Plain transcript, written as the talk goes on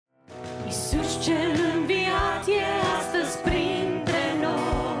Iisus cel înviat e astăzi printre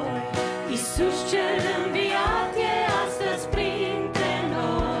noi. Iisus cel înviat e astăzi printre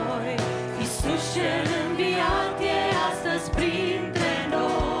noi. Iisus cel înviat e astăzi printre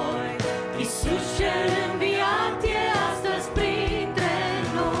noi. Iisus cel înviat e astăzi printre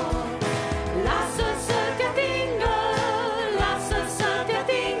noi. Lasă să te atingă, lasă să te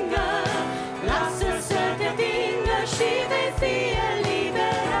atingă, lasă să te atingă și vei fi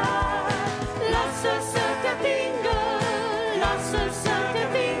eliberat. Lasă să te atingă, lasă să te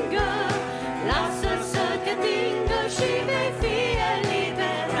atingă, lasă să te atingă și vei fi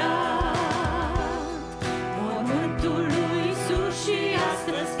eliberat. Mormântul lui Iisus și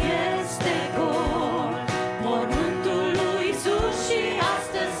astăzi este gol. Mormântul lui Iisus și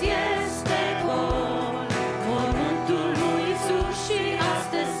astăzi este gol. Mormântul lui Iisus și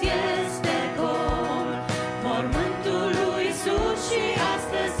astăzi este gol. Mormântul lui Iisus și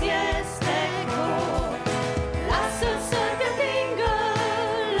astăzi este gol. Lasă să te atingă,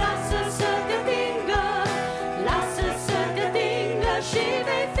 lasă să te atingă, lasă să te atingă și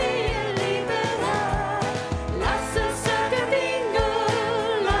vei fi eliberat. Lasă să te atingă,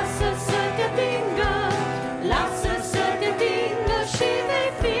 lasă să te atingă, lasă să te atingă și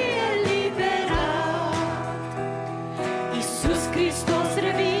vei fi eliberat. Iisus Hristos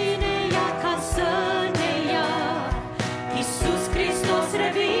revine, ia ca să ne ia. Iisus Hristos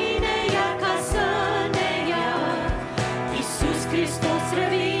revine, ia ca să ne ia. Iisus Hristos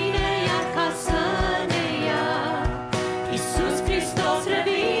revine, ia ca să ne ia. Iisus Hristos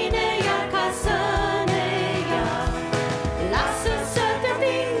revine, ia ca să ne ia. Lasă să te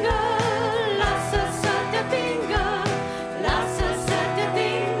atingă, lasă să te atingă, lasă să te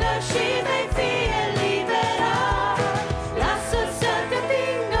atingă și vei fi eliberat. Lasă să te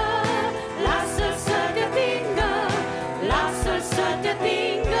atingă, lasă să te atingă, lasă să te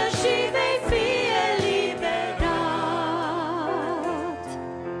atingă și vei fi eliberat.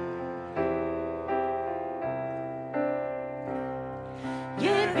 E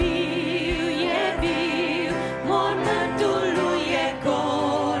viu, mormântul lui e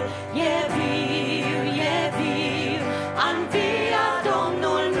gol. E viu, a înviat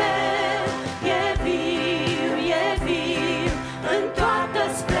Domnul meu. E viu, în toată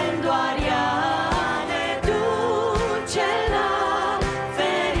splendoarea ne duce la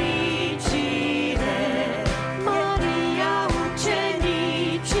fericire. Maria,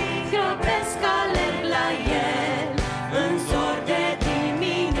 ucenicii grăbesc, alerg la el. În zor de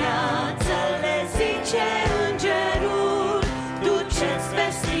dimineață le zice îngerul: duceți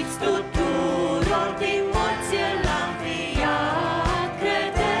vestiți tuturor, din morți el a înviat.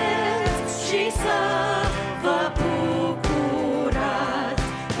 Credeți și să vă bucurați.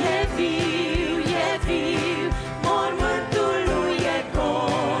 E viu, mormântul lui e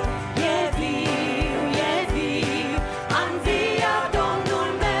gol. E viu, a înviat Domnul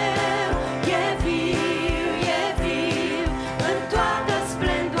meu. E viu, în toată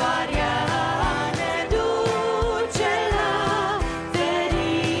splendoarea ne duce la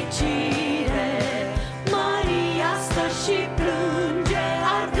fericire. Maria stă și plânge,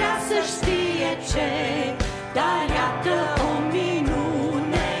 ar vrea să știe ce, dar iată o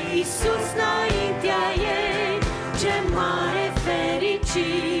minune, Iisus înaintea ei. Ce mare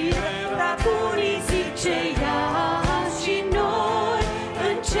fericire, dragul-i zice ea, și noi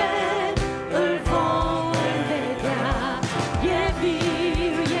în cer îl vom vedea. E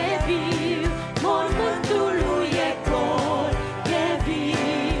viu, mormântul lui e gol. E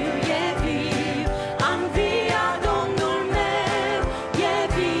viu, a înviat Domnul meu. E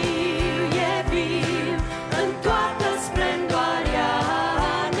viu, în toată splendoarea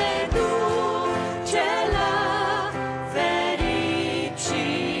ne duce la fericire.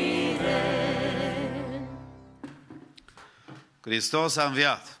 Hristos a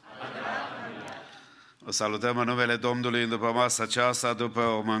înviat. O salutăm în numele Domnului după masa aceasta, după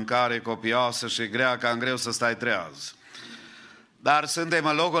o mâncare copioasă și grea, ca în greu să stai treaz. Dar suntem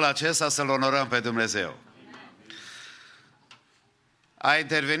în locul acesta să-L onorăm pe Dumnezeu. A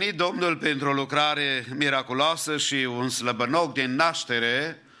intervenit Domnul pentru o lucrare miraculoasă și un slăbănoc din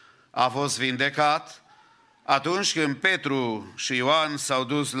naștere a fost vindecat atunci când Petru și Ioan s-au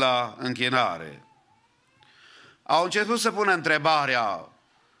dus la închinare. Au început să pună întrebarea: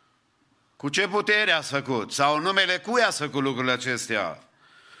 cu ce putere ați făcut? Sau în numele cui ați făcut lucrurile acestea?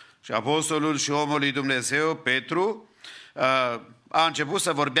 Și apostolul și omul lui Dumnezeu, Petru, a început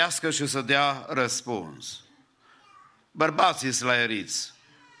să vorbească și să dea răspuns. Bărbații slăieriți,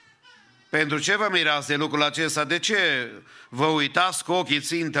 Pentru ce vă mirați de lucrul acesta? De ce vă uitați cu ochii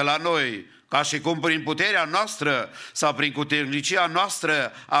țintă la noi, ca și cum prin puterea noastră sau prin cuternicia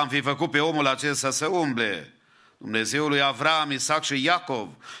noastră am fi făcut pe omul acesta să umble? Dumnezeul lui Avram, Isaac și Iacov,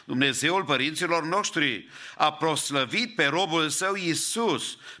 Dumnezeul părinților noștri, a proslăvit pe robul său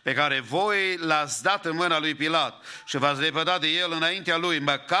Iisus, pe care voi l-ați dat în mâna lui Pilat și v-ați lepădat de el înaintea lui,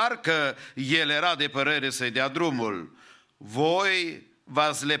 măcar că el era de părere să-i dea drumul. Voi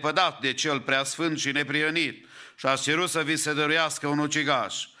v-ați lepădat de cel preasfânt și neprihănit și ați cerut să vi se dăruiască un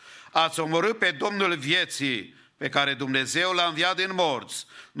ucigaș. Ați omorât pe Domnul vieții, pe care Dumnezeu l-a înviat din morți.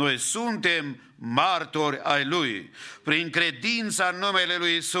 Noi suntem martori ai Lui. Prin credința în numele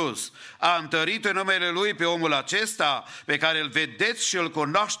Lui Iisus, a întărit în numele Lui pe omul acesta, pe care îl vedeți și îl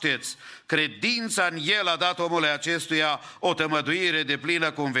cunoașteți. Credința în El a dat omului acestuia o tămăduire de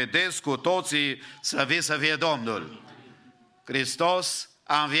plină, cum vedeți cu toții, slăvit să fie Domnul. Hristos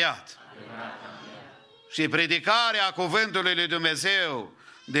a înviat. Și predicarea cuvântului lui Dumnezeu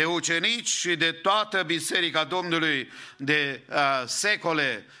de ucenici și de toată Biserica Domnului de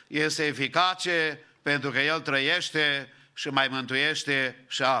secole este eficace, pentru că El trăiește și mai mântuiește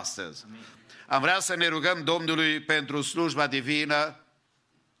și astăzi. Amin. Am vrea să ne rugăm Domnului pentru slujba divină.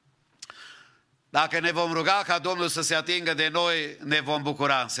 Dacă ne vom ruga ca Domnul să se atingă de noi, ne vom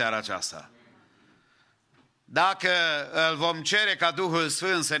bucura în seara aceasta. Dacă îl vom cere ca Duhul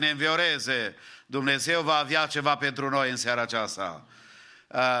Sfânt să ne învioreze, Dumnezeu va avea ceva pentru noi în seara aceasta.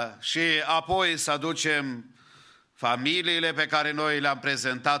 Și apoi să aducem familiile pe care noi le-am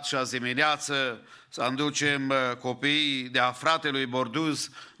prezentat și azi dimineață, să aducem copiii de-a fratelui Borduz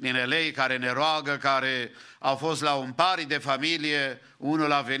din Elei, care ne roagă, care au fost la un pari de familie,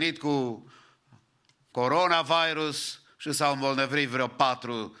 unul a venit cu coronavirus și s-au îmbolnăvit vreo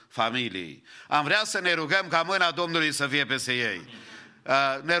 4 familii. Am vrea să ne rugăm ca mâna Domnului să fie peste ei.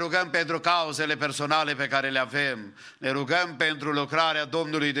 Ne rugăm pentru cauzele personale pe care le avem, ne rugăm pentru lucrarea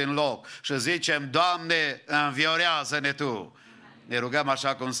Domnului din loc și zicem: Doamne, înviorează-ne Tu. Ne rugăm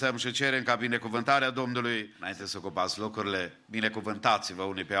așa cum stăm și cerem ca binecuvântarea Domnului. Înainte să ocupați locurile, binecuvântați-vă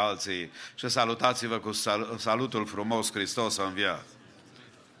unii pe alții și salutați-vă cu salutul frumos: Hristos a înviat.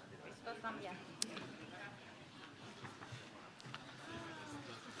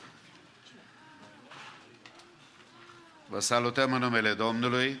 Vă salutăm în numele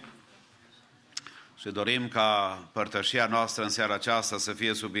Domnului și dorim ca părtășia noastră în seara aceasta să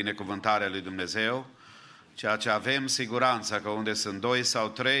fie sub binecuvântarea lui Dumnezeu, ceea ce avem siguranța că unde sunt 2 sau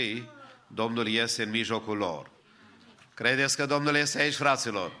 3, Domnul este în mijlocul lor. Credeți că Domnul este aici,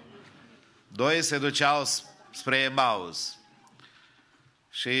 fraților? 2 se duceau spre Emaus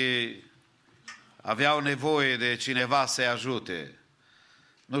și aveau nevoie de cineva să-i ajute.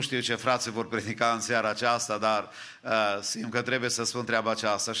 Nu știu ce frații vor predica în seara aceasta, dar simt că trebuie să spun treaba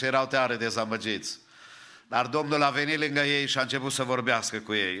aceasta. Și erau tare dezamăgiți. Dar Domnul a venit lângă ei și a început să vorbească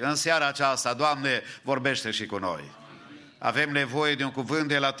cu ei. În seara aceasta, Doamne, vorbește și cu noi. Avem nevoie de un cuvânt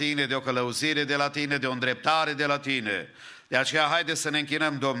de la Tine, de o călăuzire de la Tine, de o îndreptare de la Tine. De aceea, haide să ne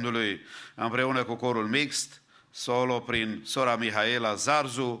închinăm Domnului împreună cu corul mixt, solo prin sora Mihaela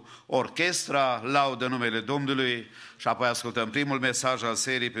Zarzu, orchestra laudă numele Domnului și apoi ascultăm primul mesaj al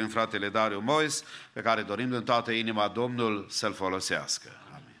serii prin fratele Dariu Mois, pe care dorim din toată inima Domnul să-l folosească.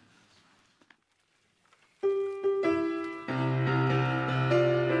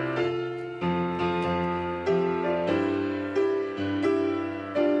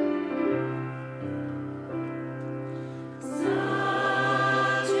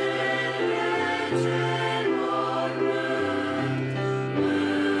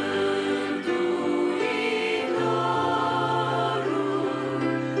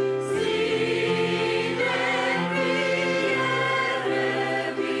 Zi de vie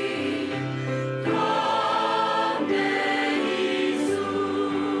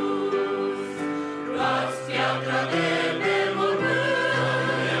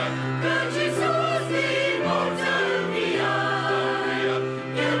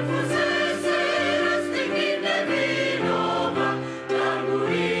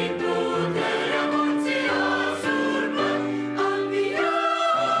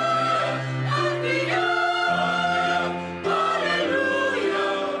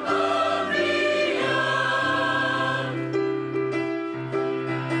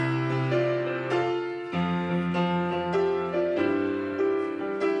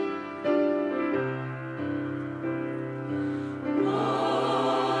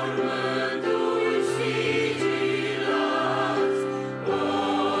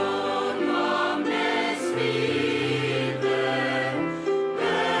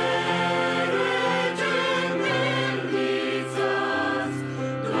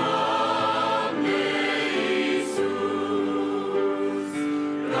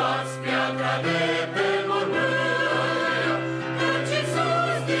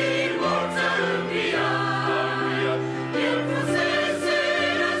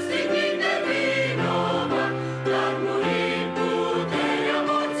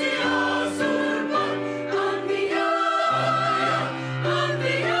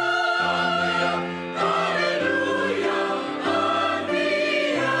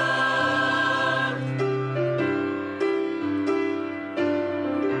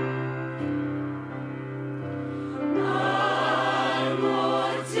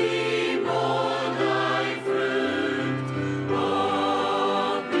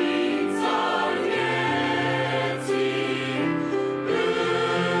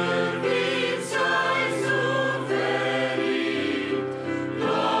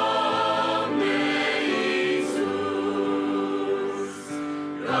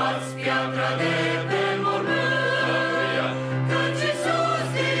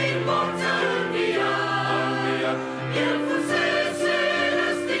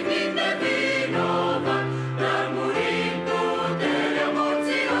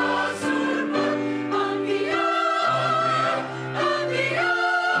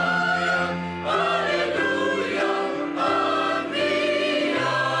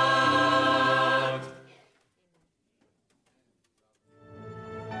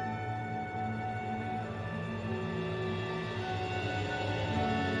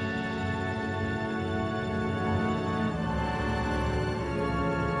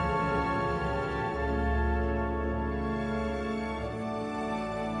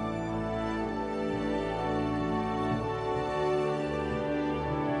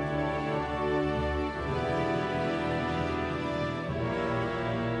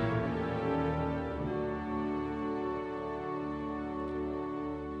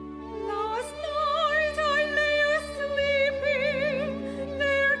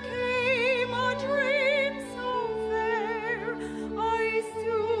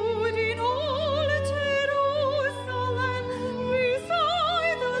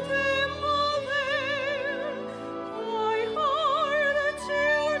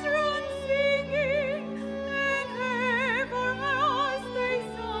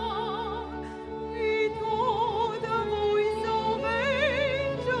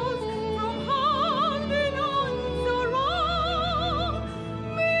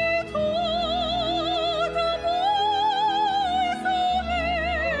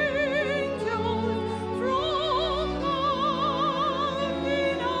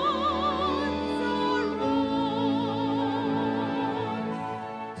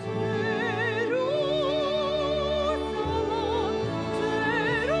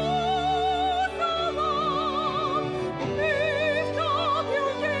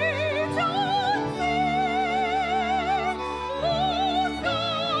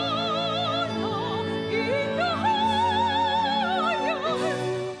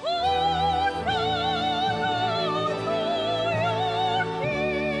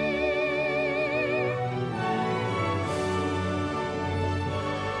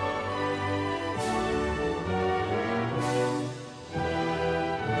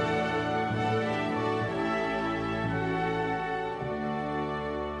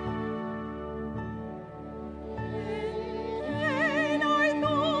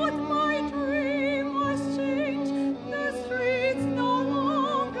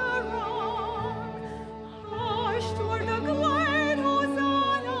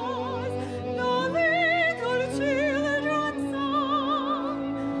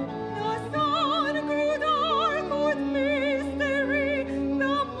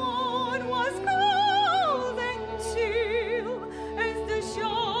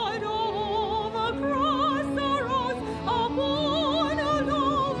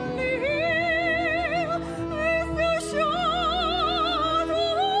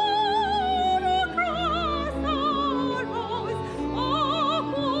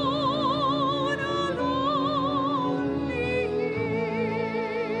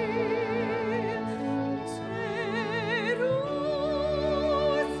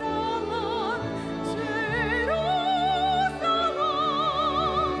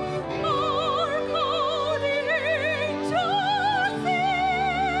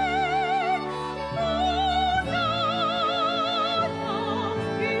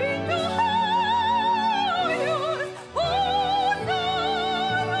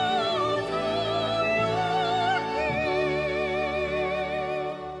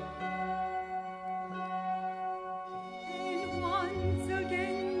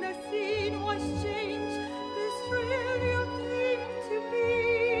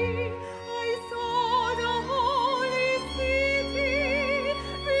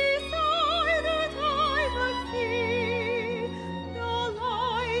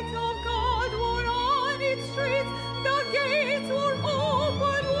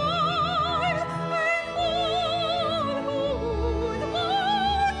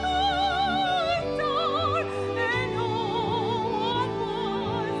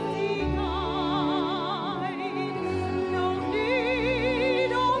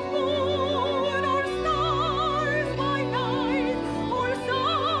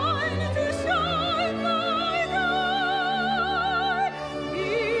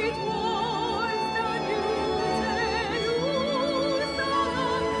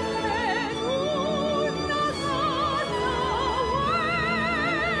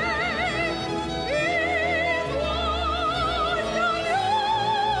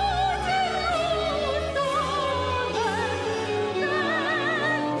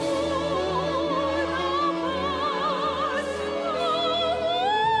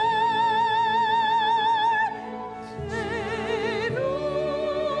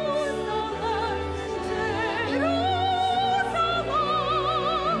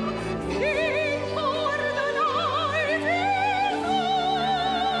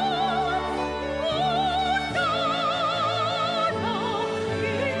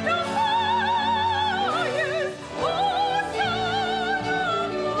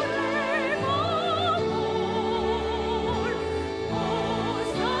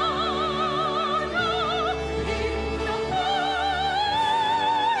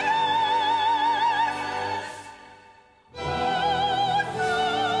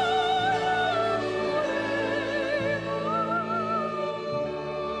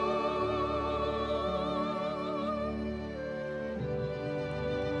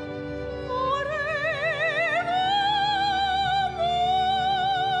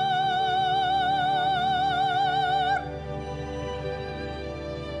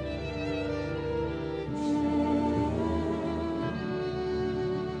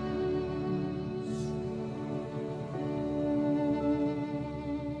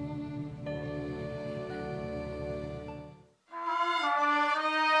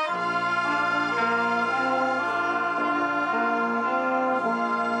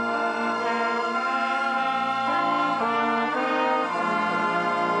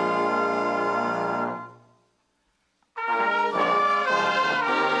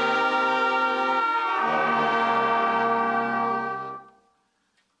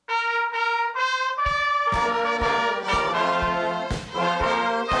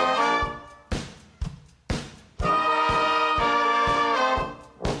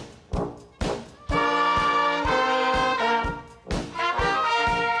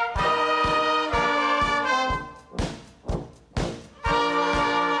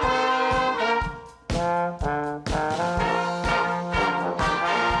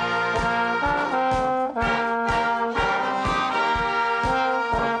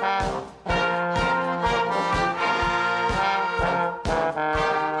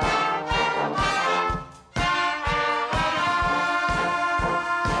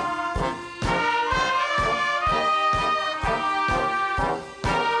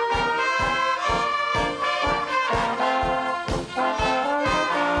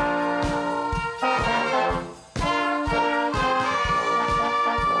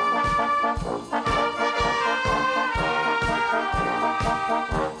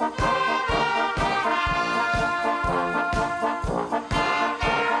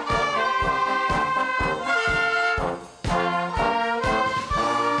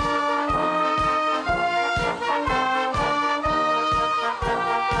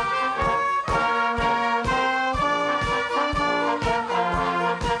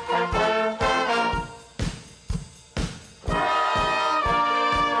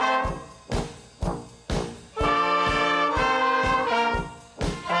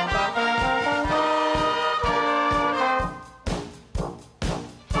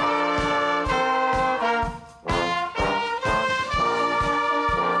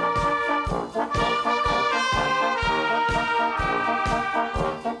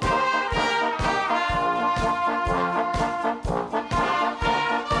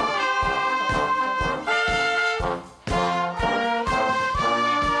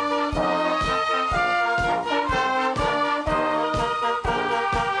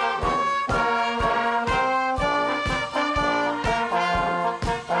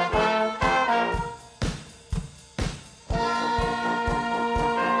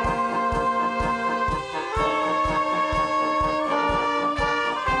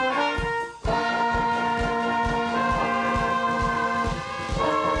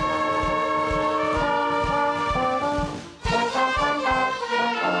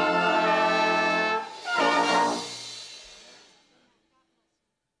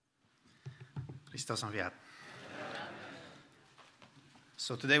Hristos a înviat.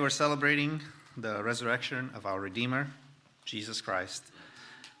 So today we're celebrating the resurrection of our Redeemer, Jesus Christ.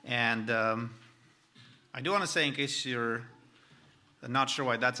 And I do want to say, in case you're not sure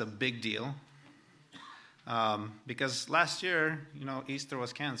why that's a big deal, because last year, Easter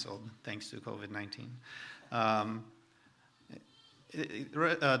was canceled thanks to COVID-19.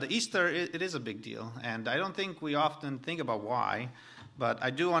 The Easter, it is a big deal, and I don't think we often think about why, but I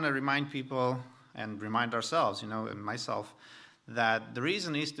do want to remind people and remind ourselves, and myself, that the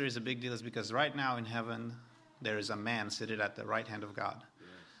reason Easter is a big deal is because right now in heaven there is a man seated at the right hand of God. Yes.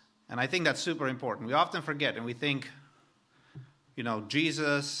 And I think that's super important. We often forget, and we think,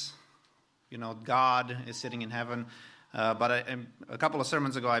 Jesus, God is sitting in heaven. But a couple of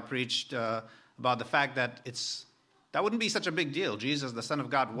sermons ago I preached about the fact that that wouldn't be such a big deal. Jesus, the Son of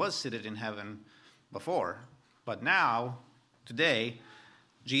God, was seated in heaven before. But now, today,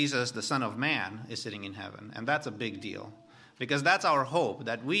 Jesus, the Son of Man, is sitting in heaven. And that's a big deal. Because that's our hope,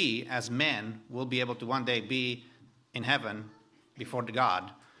 that we, as men, will be able to one day be in heaven before the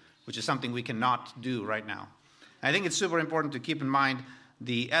God, which is something we cannot do right now. I think it's super important to keep in mind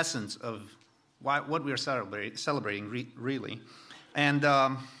the essence of what we are celebrating really. And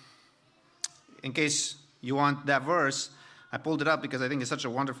in case you want that verse, I pulled it up because I think it's such a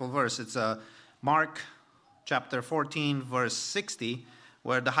wonderful verse. It's Mark chapter 14, verse 60,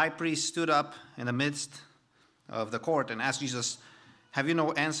 where the high priest stood up in the midst of the court and asked Jesus, "Have you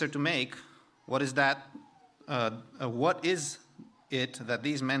no answer to make? What is that? What is it that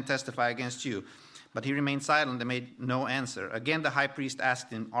these men testify against you?" But he remained silent and made no answer. Again, the high priest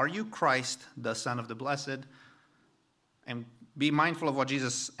asked him, "Are you Christ, the Son of the Blessed?" And be mindful of what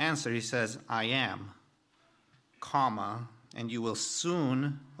Jesus answered. He says, "I am, and you will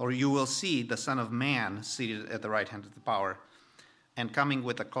see the Son of Man seated at the right hand of the power and coming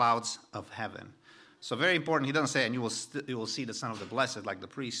with the clouds of heaven." So very important. He doesn't say, "and you will see the Son of the Blessed," like the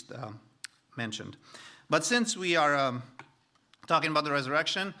priest mentioned. But since we are talking about the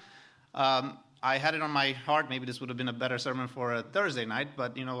resurrection, I had it on my heart. Maybe this would have been a better sermon for a Thursday night,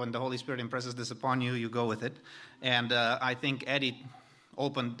 but when the Holy Spirit impresses this upon you, you go with it. And I think Eddie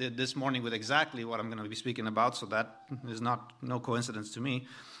opened it this morning with exactly what I'm going to be speaking about, so that is no coincidence to me.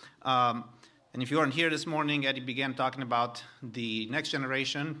 And if you weren't here this morning, Eddie began talking about the next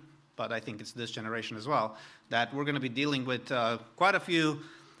generation, but I think it's this generation as well, that we're going to be dealing with quite a few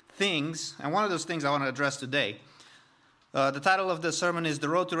things, and one of those things I want to address today. The title of the sermon is "The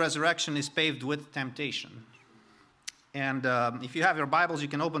Road to Resurrection is Paved with Temptation." And if you have your Bibles, you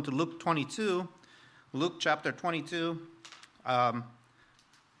can open to Luke 22, Luke chapter 22, and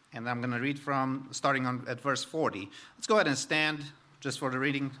I'm going to read starting at verse 40. Let's go ahead and stand just for the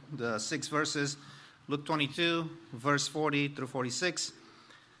reading, the 6 verses. Luke 22, verse 40 through 46.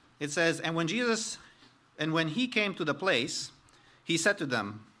 It says, And when he came to the place, he said to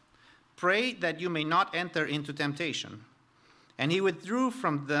them, "Pray that you may not enter into temptation." And he withdrew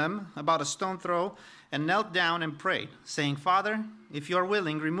from them about a stone throw and knelt down and prayed, saying, "Father, if you are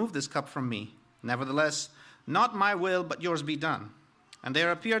willing, remove this cup from me. Nevertheless, not my will, but yours be done." And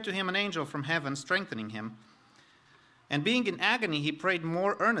there appeared to him an angel from heaven, strengthening him. And being in agony, he prayed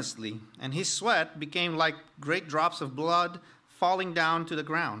more earnestly, and his sweat became like great drops of blood falling down to the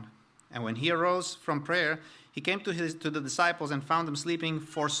ground. And when he arose from prayer, he came to the disciples and found them sleeping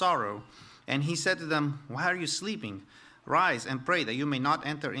for sorrow. And he said to them, "Why are you sleeping? Rise and pray that you may not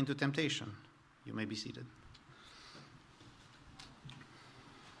enter into temptation." You may be seated.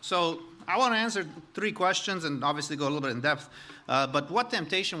 So I want to answer 3 questions and obviously go a little bit in depth. But what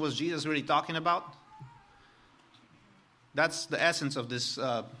temptation was Jesus really talking about? That's the essence of this,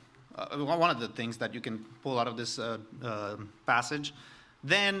 one of the things that you can pull out of this passage.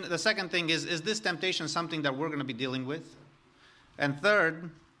 Then the second thing is this temptation something that we're going to be dealing with? And third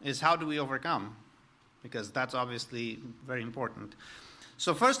is, how do we overcome? Because that's obviously very important.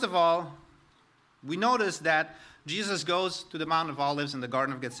 So first of all, we notice that Jesus goes to the Mount of Olives in the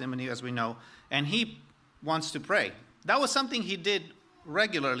Garden of Gethsemane, as we know, and he wants to pray. That was something he did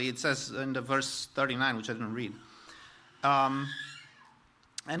regularly, it says in the verse 39, which I didn't read. And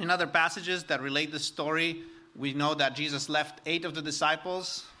in other passages that relate this story, we know that Jesus left 8 of the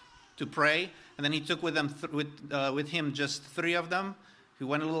disciples to pray, and then he took with him just 3 of them. He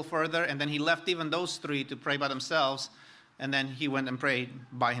went a little further, and then he left even those 3 to pray by themselves, and then he went and prayed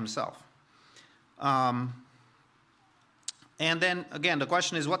by himself. And then, again, the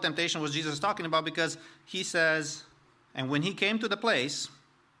question is, what temptation was Jesus talking about? Because he says, and when he came to the place,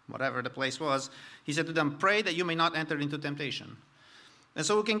 whatever the place was, he said to them, "Pray that you may not enter into temptation." And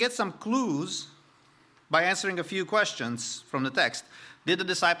so we can get some clues by answering a few questions from the text. Did the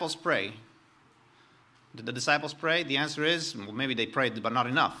disciples pray? Did the disciples pray? The answer is, well, maybe they prayed, but not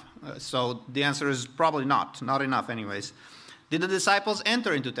enough. So the answer is probably not enough anyways. Did the disciples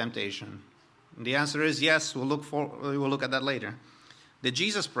enter into temptation? The answer is yes. We'll look at that later. Did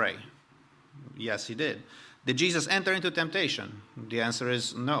Jesus pray? Yes, he did. Did Jesus enter into temptation? The answer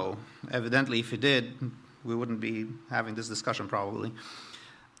is no. Evidently, if he did, we wouldn't be having this discussion probably.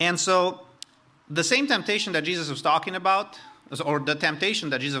 And so the same temptation that Jesus was talking about, or the temptation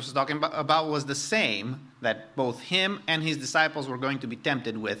that Jesus was talking about was the same that both him and his disciples were going to be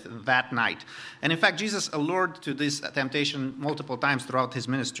tempted with that night. And in fact, Jesus allured to this temptation multiple times throughout his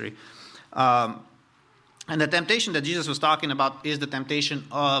ministry. And the temptation that Jesus was talking about is the temptation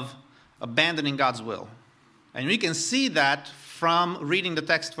of abandoning God's will. And we can see that from reading the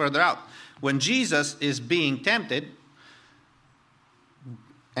text further out. When Jesus is being tempted,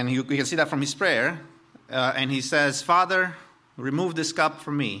 and you can see that from his prayer, and he says, Father, remove this cup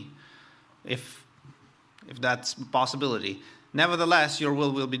from me, if that's a possibility. Nevertheless, your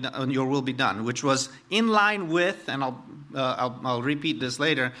will be done, which was in line with, and I'll repeat this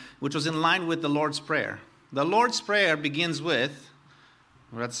later, which was in line with the Lord's Prayer. The Lord's Prayer begins with,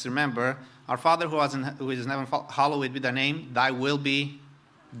 let's remember, our Father who is in heaven, hallowed be thy name, thy will be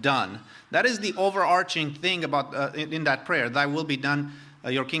done. That is the overarching thing about in that prayer. Thy will be done,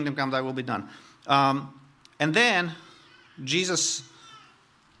 your kingdom come, thy will be done. And then Jesus,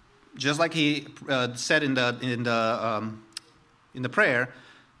 just like he said in the prayer,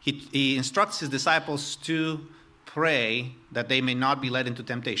 he instructs his disciples to pray that they may not be led into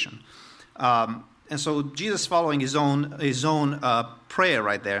temptation. And so Jesus following his own prayer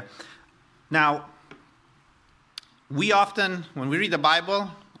right there. Now, we often, when we read the Bible,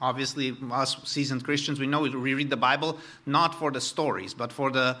 obviously us seasoned Christians, we know we read the Bible not for the stories, but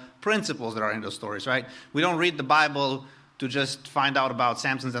for the principles that are in those stories, right? We don't read the Bible to just find out about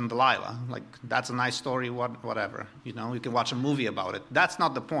Samson and Delilah. Like, that's a nice story, whatever. You know, you can watch a movie about it. That's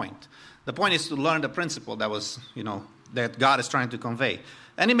not the point. The point is to learn the principle that God is trying to convey.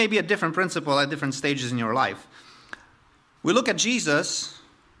 And it may be a different principle at different stages in your life. We look at Jesus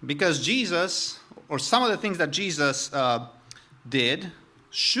because Jesus, or some of the things that Jesus did,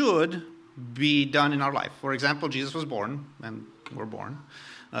 should be done in our life. For example, Jesus was born, and we're born.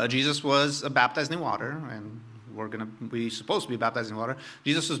 Jesus was baptized in water, and we're supposed to be baptized in water.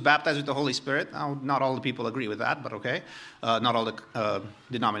 Jesus was baptized with the Holy Spirit. Now, not all the people agree with that, but okay. Not all the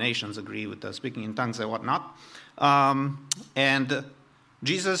denominations agree with the speaking in tongues and whatnot. And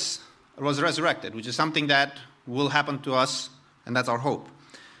Jesus was resurrected, which is something that will happen to us, and that's our hope.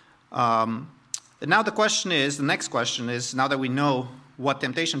 And now the next question is, now that we know what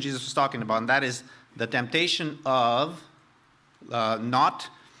temptation Jesus was talking about, and that is the temptation of I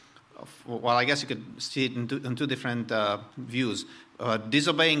guess you could see it in two different views: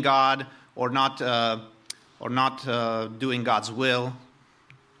 disobeying God, or not doing God's will.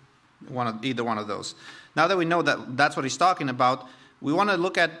 Either one of those. Now that we know that that's what he's talking about, we want to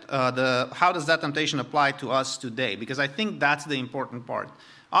look at how does that temptation apply to us today? Because I think that's the important part.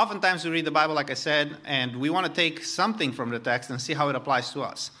 Oftentimes we read the Bible, like I said, and we want to take something from the text and see how it applies to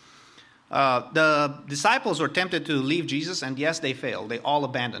us. The disciples were tempted to leave Jesus, and yes, they failed. They all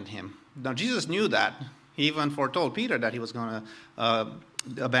abandoned him. Now, Jesus knew that. He even foretold Peter that he was going to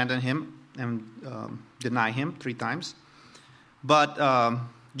abandon him and deny him 3 times. But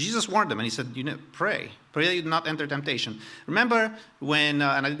Jesus warned them, and he said, pray that you do not enter temptation. Remember when,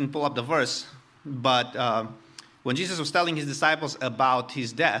 and I didn't pull up the verse, but when Jesus was telling his disciples about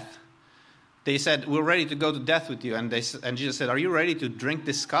his death, they said, we're ready to go to death with you. And Jesus said, are you ready to drink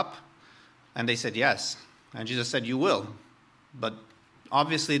this cup? And they said, yes. And Jesus said, you will. But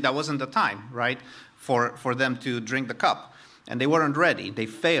obviously that wasn't the time, right, for them to drink the cup. And they weren't ready. They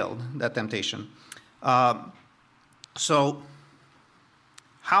failed that temptation. So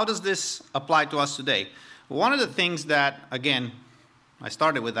how does this apply to us today? One of the things that, again, I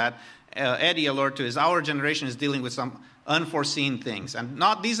started with that, Eddie alerted to, is our generation is dealing with some unforeseen things. And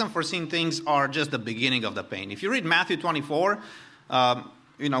not these unforeseen things are just the beginning of the pain. If you read Matthew 24,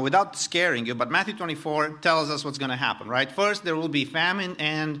 without scaring you, but Matthew 24 tells us what's going to happen, right? First, there will be famine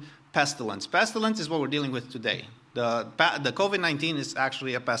and pestilence. Pestilence is what we're dealing with today. The COVID-19 is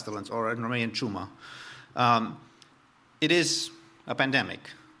actually a pestilence, or in Romanian, chuma. It is a pandemic.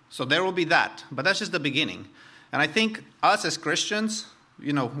 So there will be that. But that's just the beginning. And I think us as Christians,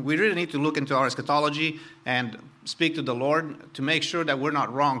 we really need to look into our eschatology and speak to the Lord to make sure that we're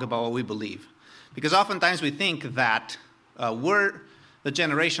not wrong about what we believe. Because oftentimes we think that we're the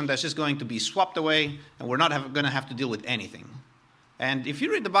generation that's just going to be swept away and we're not going to have to deal with anything. And if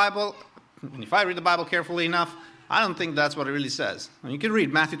you read the Bible, and if I read the Bible carefully enough, I don't think that's what it really says. You can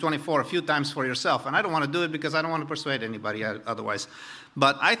read Matthew 24 a few times for yourself, and I don't want to do it because I don't want to persuade anybody otherwise.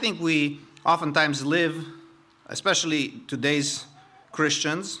 But I think we oftentimes live, especially today's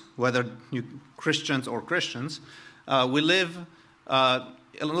Christians, whether you Christians or Christians, we live a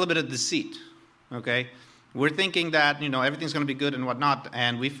little bit of deceit, okay? We're thinking that, everything's going to be good and whatnot,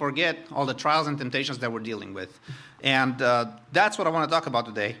 and we forget all the trials and temptations that we're dealing with. And that's what I want to talk about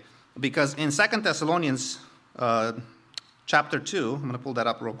today, because in 2 Thessalonians chapter 2, I'm going to pull that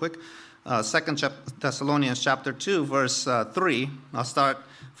up real quick, 2 Thessalonians chapter 2, verse 3, I'll start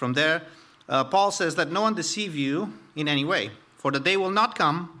from there. Paul says that no one deceive you in any way, for the day will not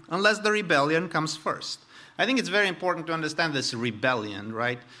come unless the rebellion comes first. I think it's very important to understand this rebellion,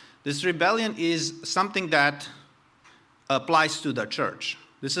 right? This rebellion is something that applies to the church.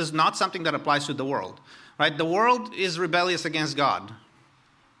 This is not something that applies to the world, right? The world is rebellious against God.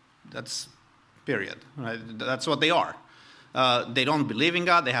 That's period, right? That's what they are. They don't believe in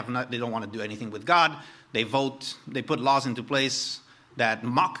God. They don't want to do anything with God. They vote. They put laws into place that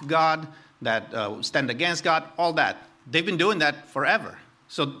mock God, that stand against God, all that. They've been doing that forever.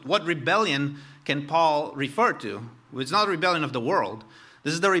 So what rebellion can Paul refer to? It's not a rebellion of the world.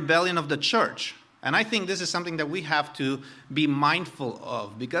 This is the rebellion of the church. And I think this is something that we have to be mindful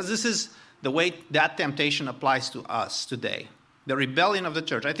of, because this is the way that temptation applies to us today. The rebellion of the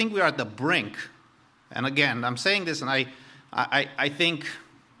church. I think we are at the brink. And again, I'm saying this, and I think,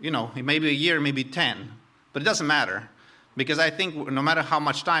 it may be a year, maybe 10, but it doesn't matter. Because I think no matter how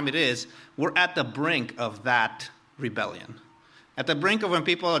much time it is, we're at the brink of that rebellion. At the brink of when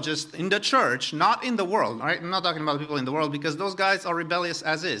people are just in the church, not in the world. Right? I'm not talking about people in the world, because those guys are rebellious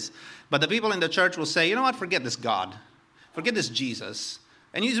as is. But the people in the church will say, you know what, forget this God. Forget this Jesus.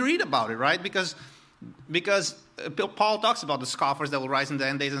 And you read about it, right? Because Paul talks about the scoffers that will rise in the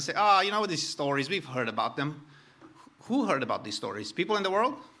end days and say, these stories, we've heard about them. Who heard about these stories? People in the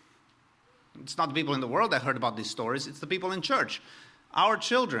world? It's not the people in the world that heard about these stories. It's the people in church. Our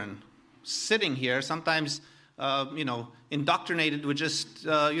children sitting here sometimes, indoctrinated with just,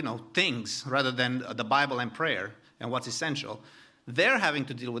 things rather than the Bible and prayer and what's essential. They're going to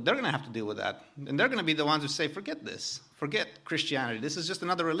have to deal with that. And they're going to be the ones who say, forget this. Forget Christianity. This is just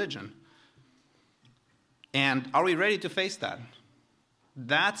another religion. And are we ready to face that?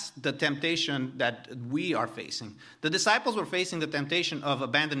 That's the temptation that we are facing. The disciples were facing the temptation of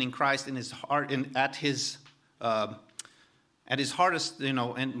abandoning Christ in his heart, at his hardest,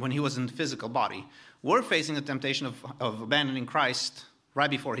 and when he was in the physical body. We're facing the temptation of abandoning Christ right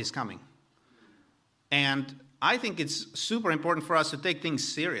before his coming. And I think it's super important for us to take things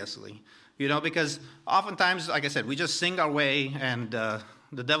seriously, because oftentimes, like I said, we just sing our way, and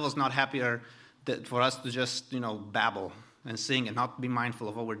the devil's not happier for us to just, babble and sing and not be mindful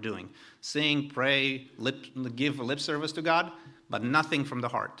of what we're doing. Sing, pray, give lip service to God, but nothing from the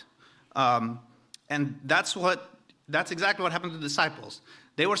heart. And that's exactly what happened to the disciples.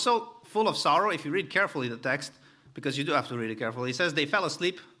 They were so full of sorrow. If you read carefully the text, because you do have to read it carefully, it says they fell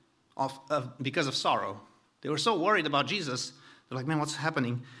asleep because of sorrow. They were so worried about Jesus. They're like, man, what's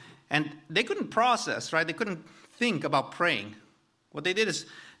happening? And they couldn't process, right? They couldn't think about praying. What they did is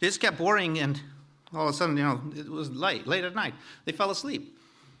they just kept worrying, and all of a sudden, it was late at night. They fell asleep.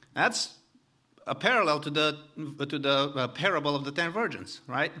 That's a parallel to the parable of the 10 virgins,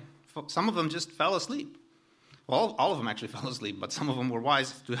 right? Some of them just fell asleep. Well, all of them actually fell asleep, but some of them were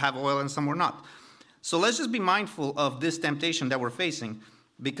wise to have oil and some were not. So let's just be mindful of this temptation that we're facing,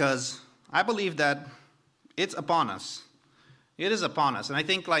 because I believe that it's upon us. It is upon us. And I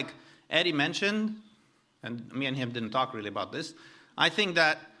think, like Eddie mentioned, and me and him didn't talk really about this, I think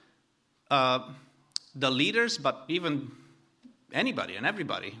that the leaders, but even anybody and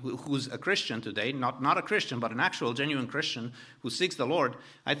everybody who's a Christian today, not a Christian, but an actual genuine Christian who seeks the Lord,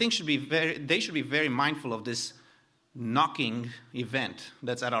 I think they should be very mindful of this knocking event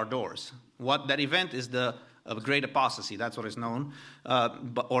that's at our doors. What that event is the great apostasy. That's what is known, as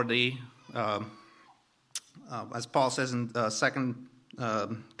Paul says in 2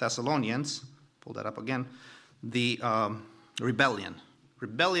 Thessalonians, pull that up again, the rebellion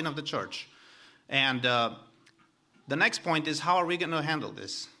of the church. And the next point is, how are we going to handle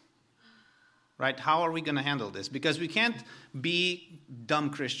this? Right? How are we going to handle this? Because we can't be dumb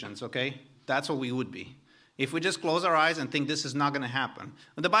Christians, okay? That's what we would be. If we just close our eyes and think this is not going to happen.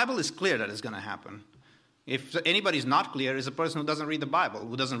 The Bible is clear that it's going to happen. If anybody's not clear, is a person who doesn't read the Bible,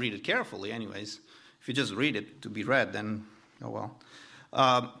 who doesn't read it carefully anyways. If you just read it to be read, then, oh well.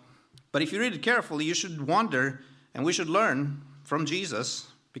 But if you read it carefully, you should wonder, and we should learn from Jesus,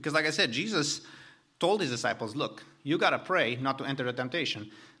 because like I said, Jesus told his disciples, look, you got to pray not to enter the temptation.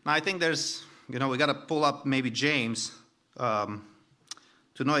 Now, I think there's we got to pull up maybe James to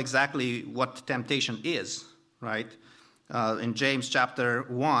know exactly what temptation is, right? In James chapter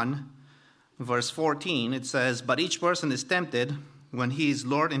 1, verse 14, it says, "But each person is tempted when he is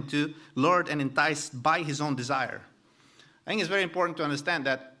lured and enticed by his own desire." I think it's very important to understand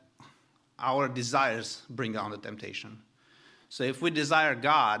that our desires bring on the temptation. So if we desire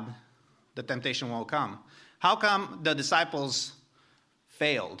God, the temptation will come. How come the disciples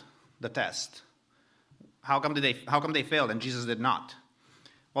failed the test? How come they failed and Jesus did not?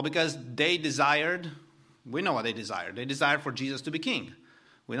 Well, because they desired, we know what they desired. They desired for Jesus to be king.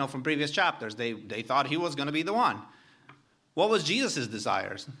 We know from previous chapters, they thought he was going to be the one. What was Jesus'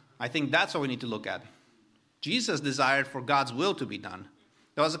 desires? I think that's what we need to look at. Jesus desired for God's will to be done.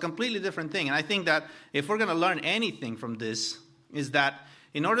 That was a completely different thing. And I think that if we're going to learn anything from this, is that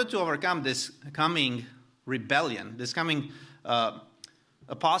in order to overcome this coming rebellion, this coming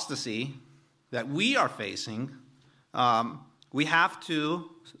apostasy that we are facing, we have to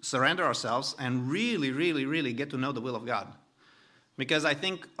surrender ourselves and really, really, really get to know the will of God. Because I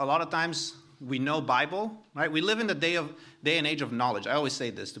think a lot of times we know Bible, right? We live in the day and age of knowledge. I always say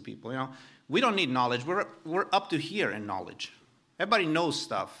this to people, we don't need knowledge. We're up to here in knowledge. Everybody knows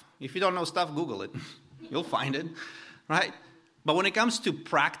stuff. If you don't know stuff, Google it. You'll find it, right? But when it comes to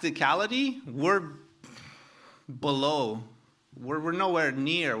practicality, we're below. We're nowhere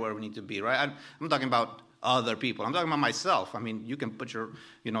near where we need to be, right? I'm talking about other people. I'm talking about myself. I mean, you can put your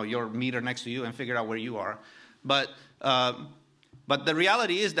meter next to you and figure out where you are. But the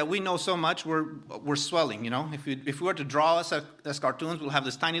reality is that we know so much, we're swelling, If we were to draw us as cartoons, we'll have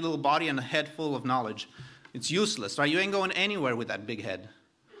this tiny little body and a head full of knowledge. It's useless, right? You ain't going anywhere with that big head.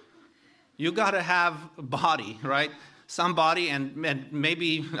 You got to have a body, right? Some body and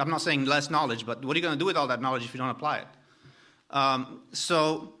maybe, I'm not saying less knowledge, but what are you going to do with all that knowledge if you don't apply it?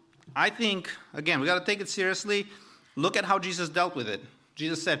 So I think, again, we got to take it seriously. Look at how Jesus dealt with it.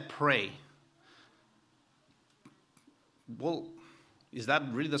 Jesus said, pray. Well, is that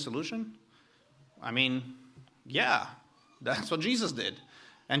really the solution? I mean, yeah, that's what Jesus did.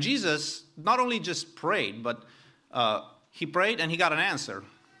 And Jesus not only just prayed, but he prayed and he got an answer.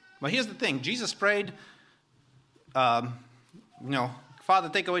 But here's the thing. Jesus prayed, Father,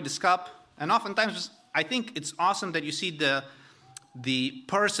 take away this cup. And oftentimes, I think it's awesome that you see the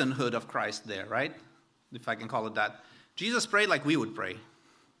personhood of Christ there, right? If I can call it that. Jesus prayed like we would pray.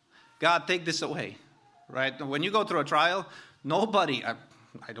 God, take this away, right? When you go through a trial, nobody, I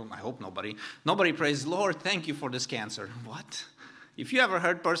hope nobody prays, Lord, thank you for this cancer. What? If you ever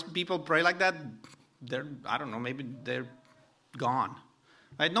heard people pray like that, maybe they're gone.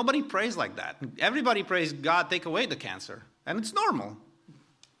 Right? Nobody prays like that. Everybody prays, God, take away the cancer. And it's normal.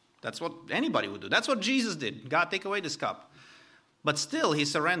 That's what anybody would do. That's what Jesus did. God, take away this cup. But still, he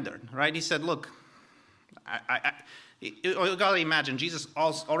surrendered, right? He said, look, you got to imagine, Jesus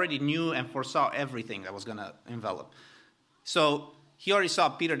already knew and foresaw everything that was going to envelop. So he already saw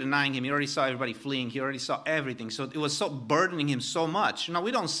Peter denying him. He already saw everybody fleeing. He already saw everything. So it was so burdening him so much.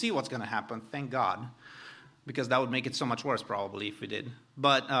 We don't see what's going to happen, thank God, because that would make it so much worse probably if we did.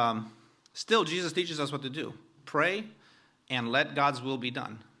 But still, Jesus teaches us what to do. Pray and let God's will be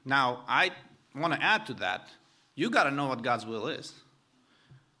done. Now, I want to add to that, you got to know what God's will is.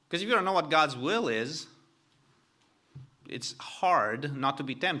 Because if you don't know what God's will is, it's hard not to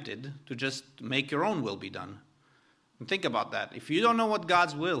be tempted to just make your own will be done. And think about that. If you don't know what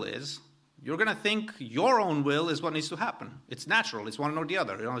God's will is, you're going to think your own will is what needs to happen. It's natural. It's one or the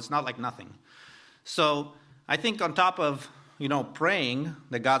other. It's not like nothing. So I think on top of, praying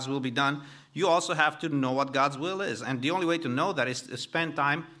that God's will be done, you also have to know what God's will is. And the only way to know that is to spend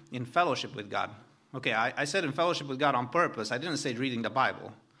time in fellowship with God. Okay, I said in fellowship with God on purpose. I didn't say reading the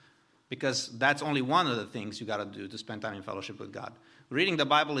Bible, because that's only one of the things you got to do to spend time in fellowship with God. Reading the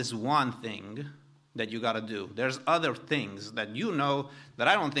Bible is one thing that you got to do. There's other things that that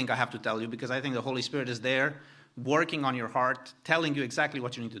I don't think I have to tell you, because I think the Holy Spirit is there working on your heart, telling you exactly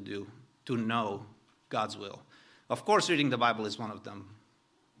what you need to do to know God's will. Of course, reading the Bible is one of them.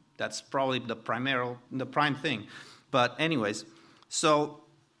 That's probably the prime thing. But anyways, so,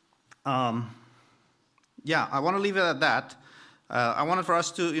 I want to leave it at that. I wanted for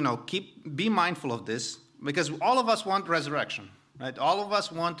us to, be mindful of this, because all of us want resurrection. Right? All of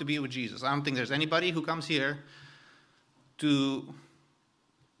us want to be with Jesus. I don't think there's anybody who comes here to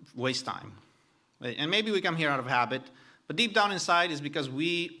waste time. And maybe we come here out of habit, but deep down inside is because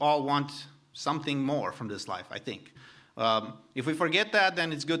we all want something more from this life, I think. If we forget that,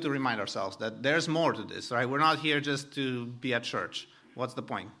 then it's good to remind ourselves that there's more to this, right? We're not here just to be at church. What's the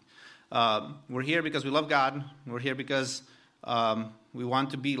point? We're here because we love God. We're here because we want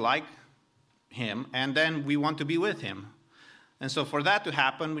to be like him, and then we want to be with him. And so for that to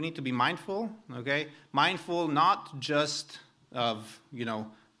happen, we need to be mindful, okay? Mindful not just of,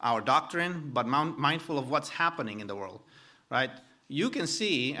 our doctrine, but mindful of what's happening in the world, right? You can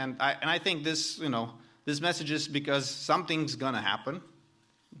see, and I think this, this message is because something's going to happen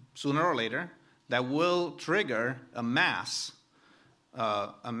sooner or later that will trigger a mass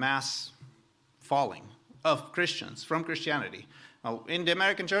falling of Christians from Christianity. Now, in the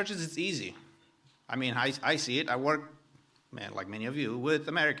American churches, it's easy. I mean, I see it. I work, like many of you, with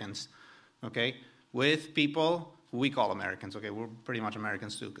Americans, okay? With people who we call Americans, okay? We're pretty much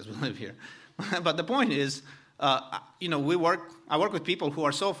Americans too because we live here. But the point is, I work with people who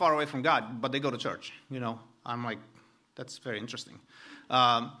are so far away from God, but they go to church, I'm like, that's very interesting.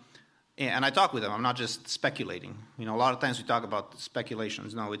 And I talk with them. I'm not just speculating. A lot of times we talk about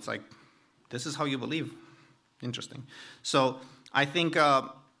speculations. No, it's like, this is how you believe. Interesting. So I think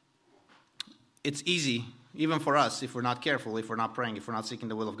it's easy, even for us, if we're not careful, if we're not praying, if we're not seeking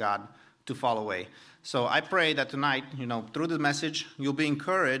the will of God, to fall away. So I pray that tonight, through the message, you'll be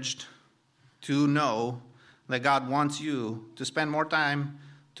encouraged to know that God wants you to spend more time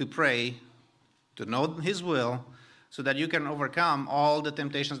to pray, to know his will, so that you can overcome all the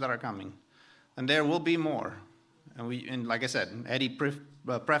temptations that are coming. And there will be more. And like I said, Eddie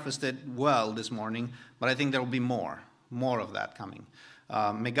prefaced it well this morning, but I think there will be more of that coming.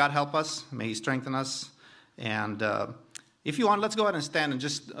 May God help us. May he strengthen us. And if you want, let's go ahead and stand and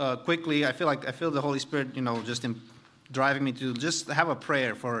just quickly, I feel the Holy Spirit, just driving me to just have a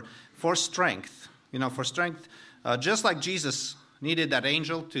prayer for strength. For strength, just like Jesus needed that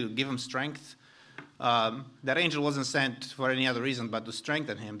angel to give him strength. That angel wasn't sent for any other reason but to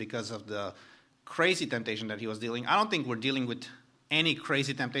strengthen him because of the crazy temptation that he was dealing. I don't think we're dealing with any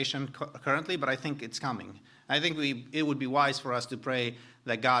crazy temptation currently, but I think it's coming. I think it would be wise for us to pray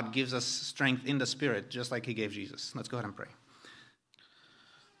that God gives us strength in the Spirit, just like he gave Jesus. Let's go ahead and pray.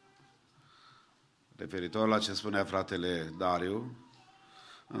 Referitor la ce spunea fratele Dariu,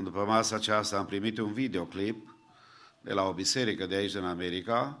 după masa aceasta am primit un videoclip de la o biserică de aici din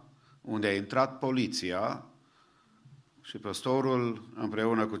America, unde a intrat poliția și păstorul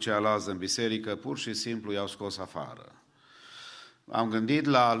împreună cu ceilalți din biserică pur și simplu i-au scos afară. Am gândit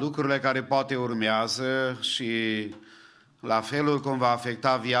la lucrurile care poate urmează și la felul cum va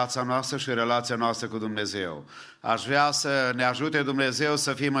afecta viața noastră și relația noastră cu Dumnezeu. Aș vrea să ne ajute Dumnezeu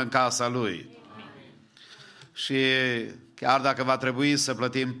să fim în casa Lui. Și chiar dacă va trebui să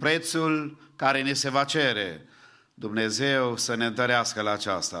plătim prețul care ne se va cere, Dumnezeu să ne întărească la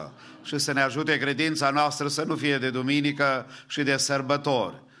aceasta și să ne ajute credința noastră să nu fie de duminică și de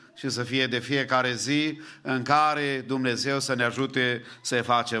sărbători, și să fie de fiecare zi în care Dumnezeu să ne ajute să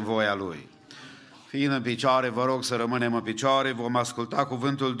facem voia Lui. Fiind în picioare, vă rog să rămânem în picioare, vom asculta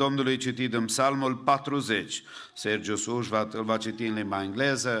cuvântul Domnului citit în Psalmul 40. Sergiu Suș îl va citi în limba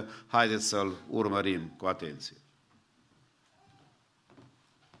engleză, haideți să-l urmărim cu atenție.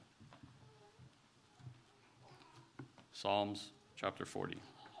 Psalms chapter 40.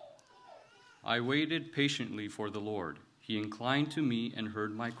 I waited patiently for the Lord. He inclined to me and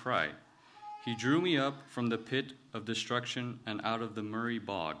heard my cry. He drew me up from the pit of destruction and out of the murky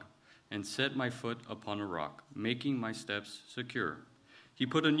bog, and set my foot upon a rock, making my steps secure. He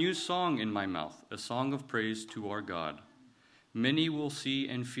put a new song in my mouth, a song of praise to our God. Many will see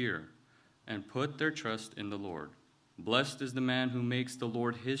and fear, and put their trust in the Lord. Blessed is the man who makes the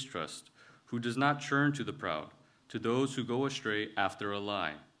Lord his trust, who does not turn to the proud, to those who go astray after a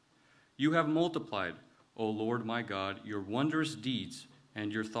lie. You have multiplied, O Lord my God, your wondrous deeds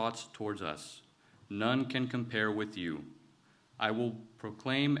and your thoughts towards us. None can compare with you. I will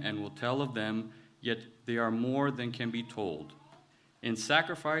proclaim and will tell of them, yet they are more than can be told. In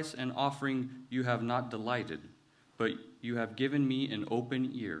sacrifice and offering you have not delighted, but you have given me an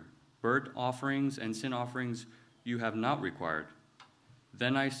open ear. Burnt offerings and sin offerings you have not required.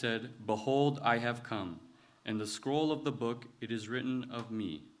 Then I said, Behold, I have come. In the scroll of the book it is written of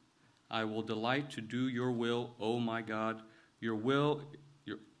me. I will delight to do your will, O my God. Your will,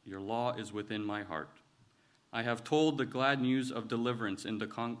 your law is within my heart. I have told the glad news of deliverance in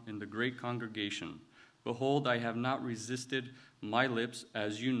the great congregation. Behold, I have not resisted my lips,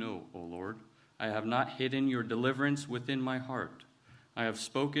 as you know, O Lord. I have not hidden your deliverance within my heart. I have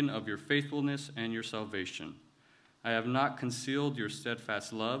spoken of your faithfulness and your salvation. I have not concealed your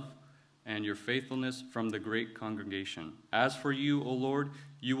steadfast love and your faithfulness from the great congregation. As for you, O Lord,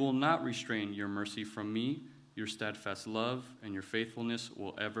 you will not restrain your mercy from me. Your steadfast love and your faithfulness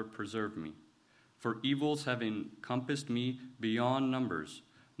will ever preserve me. For evils have encompassed me beyond numbers.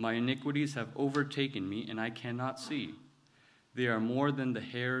 My iniquities have overtaken me, and I cannot see. They are more than the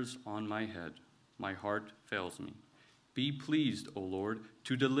hairs on my head. My heart fails me. Be pleased, O Lord,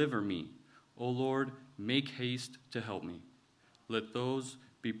 to deliver me. O Lord, make haste to help me. Let those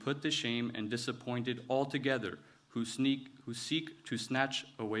be put to shame and disappointed altogether who seek to snatch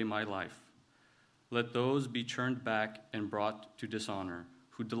away my life. Let those be turned back and brought to dishonor,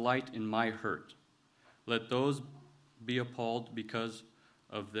 who delight in my hurt. Let those be appalled because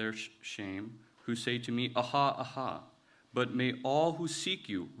of their shame, who say to me, Aha, aha. But may all who seek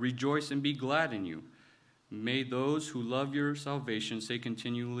you rejoice and be glad in you. May those who love your salvation say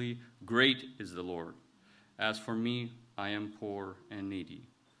continually, Great is the Lord. As for me, I am poor and needy.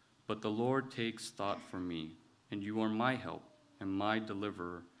 But the Lord takes thought for me, and you are my help and my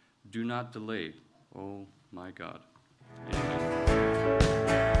deliverer. Do not delay, O my God. Amen.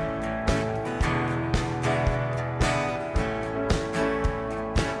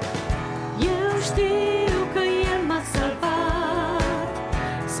 Eu știu că El m-a salvat,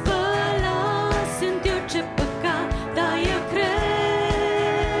 spălat sunt orice păcat, dar eu cred,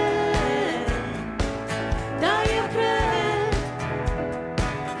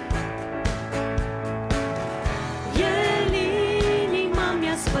 El inima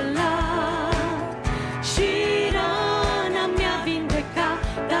mi-a spălat și rana mi-a vindecat,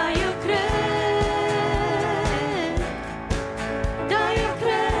 dar eu cred,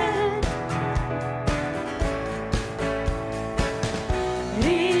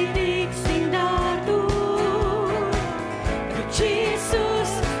 ridic standardul, căci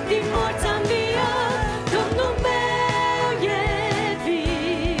Iisus din morți a înviat. Domnul meu e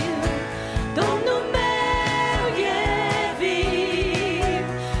viu, Domnul meu e viu,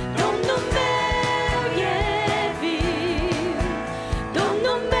 Domnul meu e viu,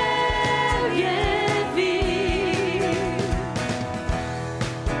 Domnul meu e viu.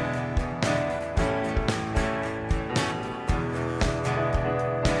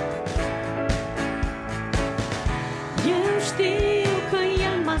 Eu știu că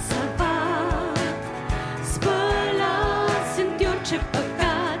El m-a salvat, spălat sunt de orice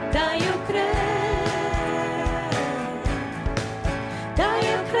păcat, dar eu cred,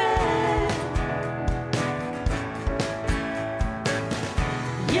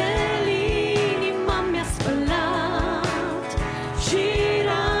 El inima mi-a spălat și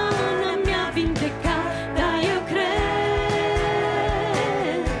rana mi-a vindecat, dar eu cred,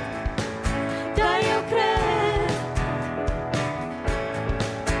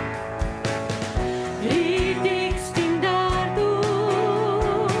 ridic standardul,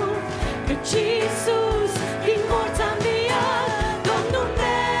 căci Iisus din morți a înviat. Domnul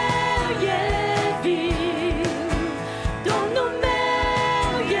meu e viu, Domnul meu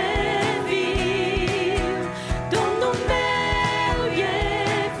e viu, Domnul meu e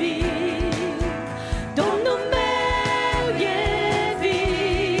viu, Domnul meu e viu,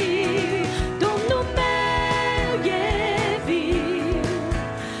 Domnul meu e viu,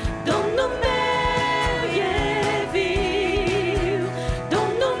 Domnul meu e viu,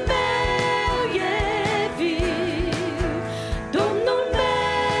 Domnul meu e viu, Domnul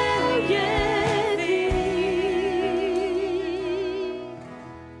meu e viu.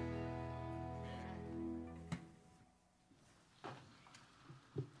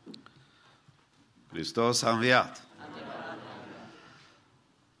 Hristos a înviat.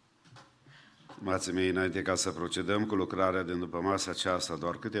 Stimații mei, înainte ca să procedăm cu lucrarea din după masa aceasta,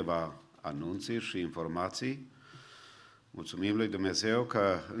 doar câteva anunțuri și informații. Mulțumim lui Dumnezeu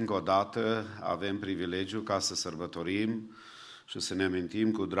că încă o dată avem privilegiul ca să sărbătorim și să ne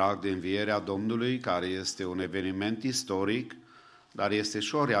amintim cu drag de învierea Domnului, care este un eveniment istoric, dar este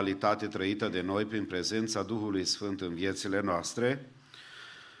și o realitate trăită de noi prin prezența Duhului Sfânt în viețile noastre.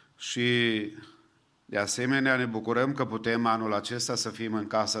 Și de asemenea ne bucurăm că putem anul acesta să fim în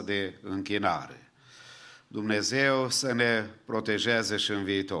casa de închinare. Dumnezeu să ne protejeze și în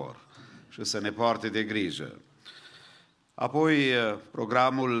viitor și să ne poarte de grijă. Apoi,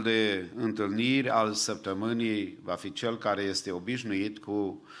 programul de întâlniri al săptămânii va fi cel care este obișnuit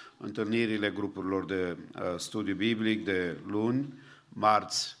cu întâlnirile grupurilor de studiu biblic de luni,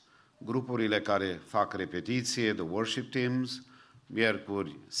 marți, grupurile care fac repetiție, the worship teams,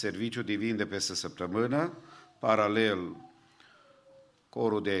 miercuri, serviciu divin de peste săptămână, paralel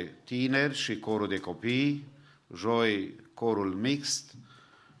corul de tineri și corul de copii, joi corul mixt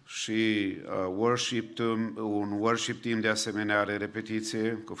și un worship team de asemenea are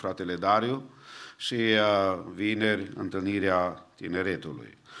repetiție cu fratele Dariu și vineri întâlnirea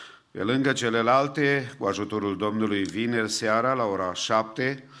tineretului. Pe lângă celelalte, cu ajutorul Domnului, vineri seara la ora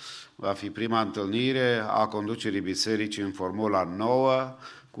 7 va fi prima întâlnire a conducerii bisericii în formula nouă,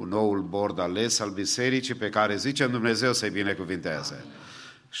 cu noul bord ales al bisericii pe care zicem Dumnezeu să-i binecuvinteze.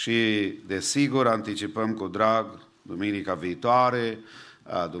 Și desigur anticipăm cu drag duminica viitoare,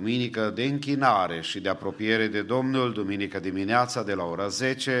 duminică de închinare și de apropiere de Domnul, duminică dimineața de la ora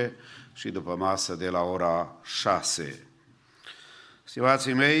 10 și după masă de la ora 6.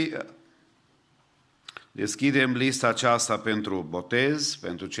 Stimații mei, deschidem lista aceasta pentru botez,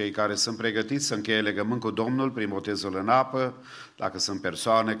 pentru cei care sunt pregătiți să încheie legământ cu Domnul prin botezul în apă. Dacă sunt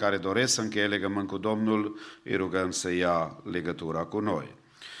persoane care doresc să încheie legământ cu Domnul, îi rugăm să ia legătura cu noi.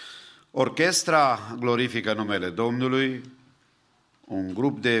 Orchestra glorifică numele Domnului, un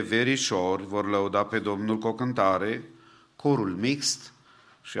grup de verișori vor lăuda pe Domnul cu o cântare, corul mixt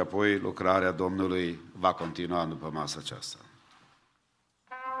și apoi lucrarea Domnului va continua după masa aceasta.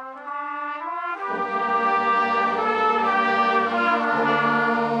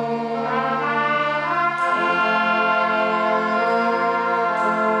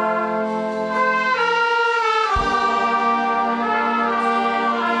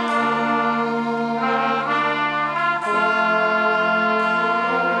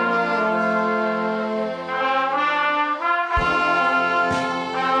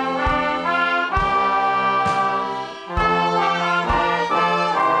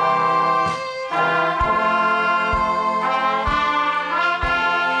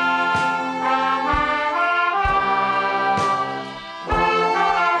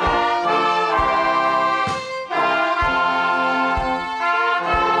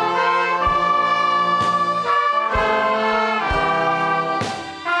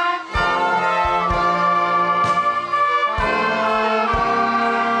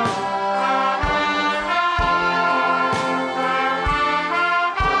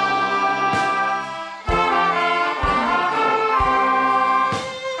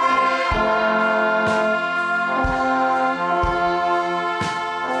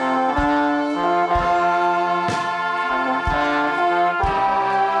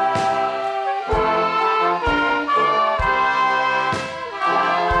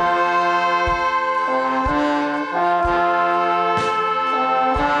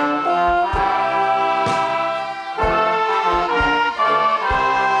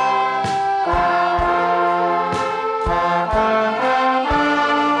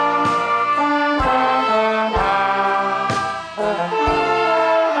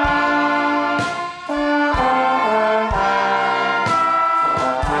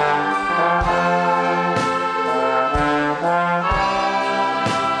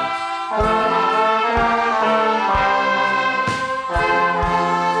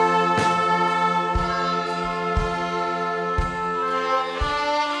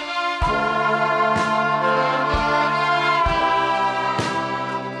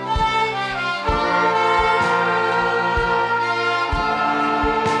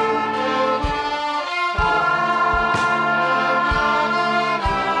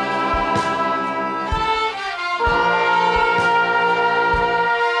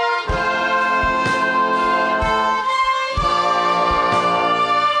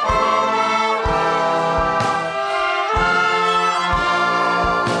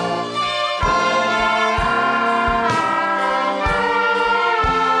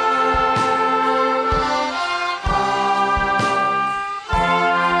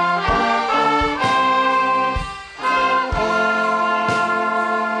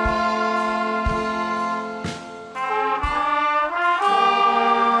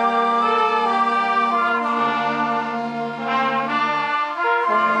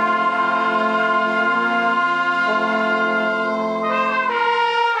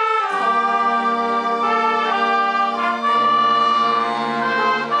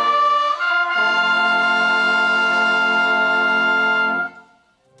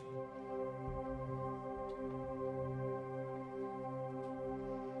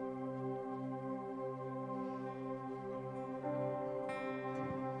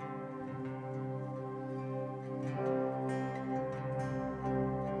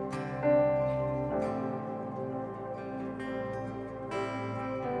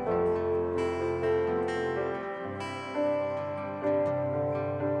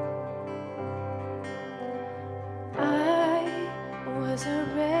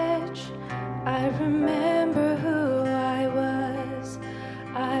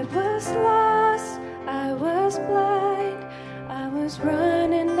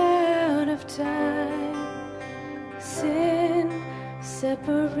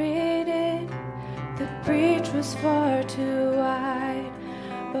 separated, the breach was far too wide.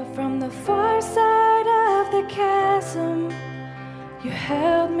 But from the far side of the chasm, you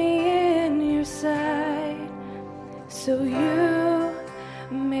held me in your sight. So you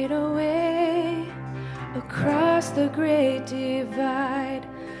made a way across the great divide,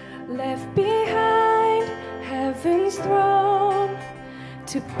 left behind heaven's throne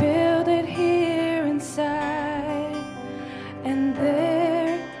to build it here inside. And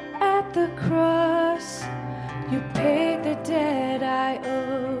there at the cross, you paid the debt I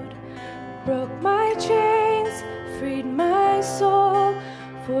owed, broke my chains, freed my soul.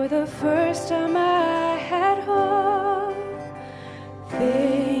 For the first time I had hope.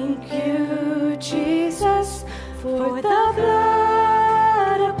 Thank you, Jesus, for the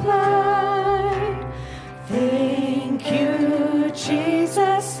blood applied. Thank you,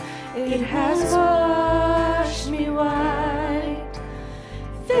 Jesus, it has washed me white.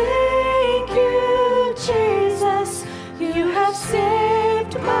 Thank you, Jesus, you have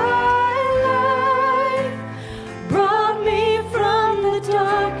saved my life, brought me from the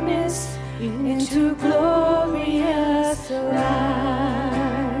darkness into glorious light.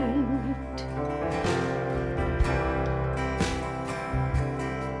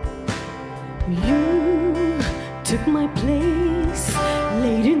 You took my place,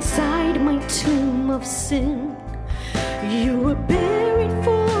 laid inside my tomb of sin. You were buried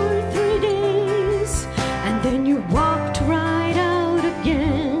for 3 days, and then you walked right out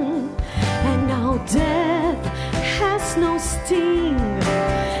again. And now death has no sting,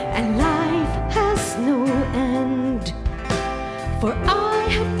 and life has no end. For I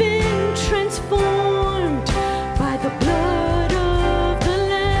have been transformed by the blood of the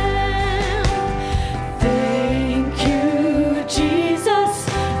Lamb. Thank you, Jesus,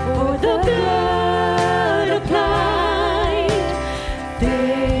 for the blood applied.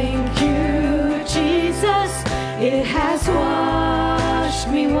 Thank you, Jesus, it has washed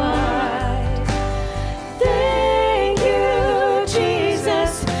me white. Thank you,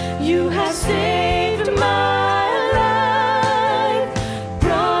 Jesus, you have saved my life,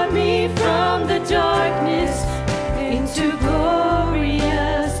 brought me from the darkness into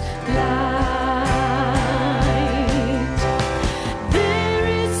glorious light. There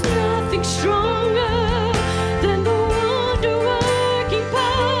is nothing stronger than the wonder-working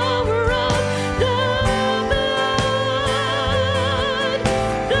power of the blood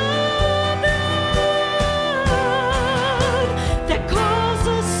that calls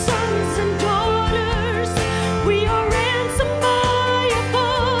us sons and daughters. We are ransomed by a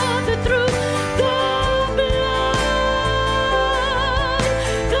Father through the blood.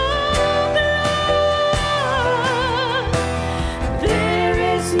 There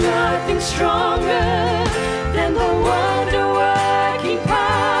is nothing stronger than the wonder-working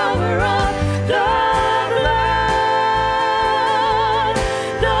power of the blood.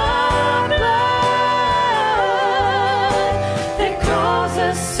 That calls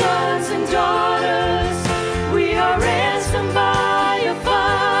us sons and daughters. We are ransomed by a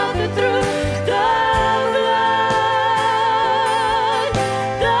Father through the blood.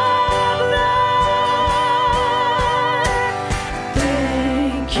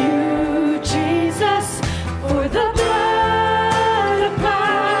 Thank you, Jesus, for the blood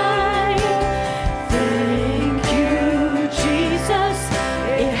applied. Thank you, Jesus,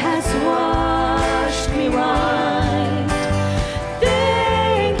 it has washed me white.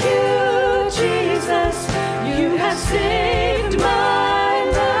 Thank you, Jesus, you have saved my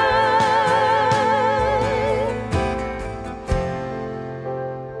life,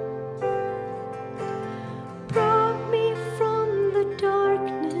 brought me from the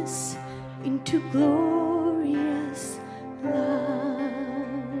darkness into glorious light.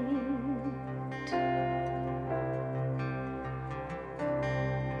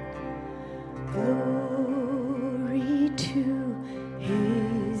 Glory to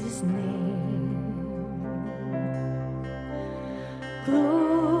his name.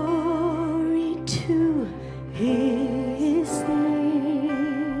 Glory to his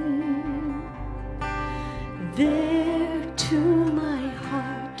name. There to my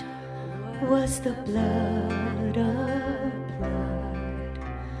heart was the blood applied.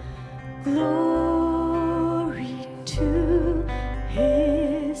 Glory to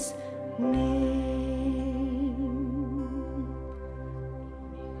his name.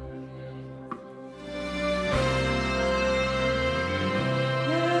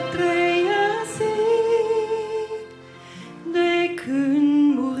 A treia zi de când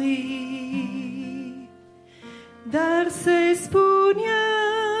muri, dar se spunea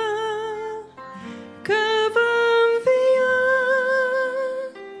că va învia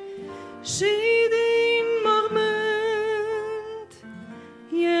și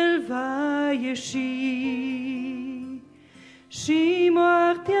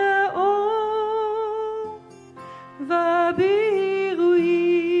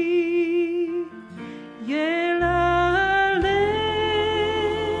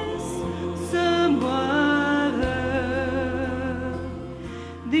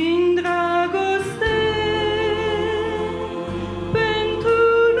prin dragoste pentru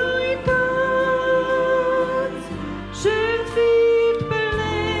noi toți, jertfit pe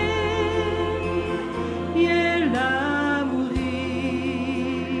lemn, El a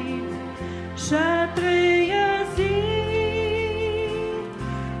murit și-a treia zi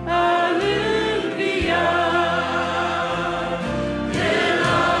a înviat. El a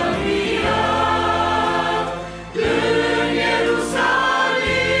înviat în Ierusalim,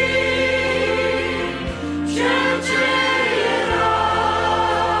 Cel ce era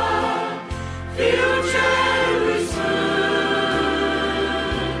Fiul Celui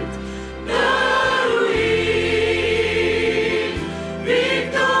Sfânt, dăruind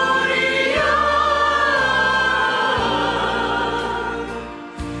victoria.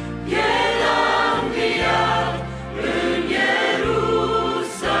 El a înviat în Ierusalim.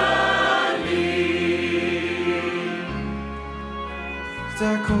 De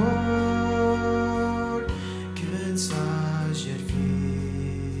acord când s-a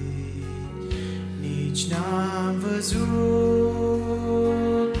jertfit, nici n-am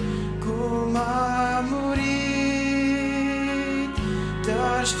văzut cum a murit,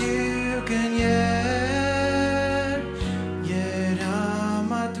 dar știu că în El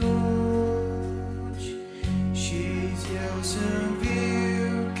eram atunci și eu sunt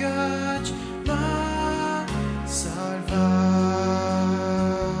viu căci m-a salvat.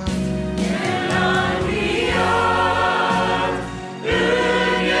 El a înviat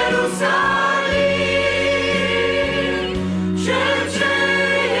în Ierusalim, Cel ce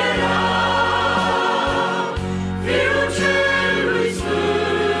era Fiul Celui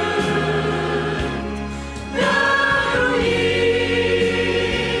Sfânt,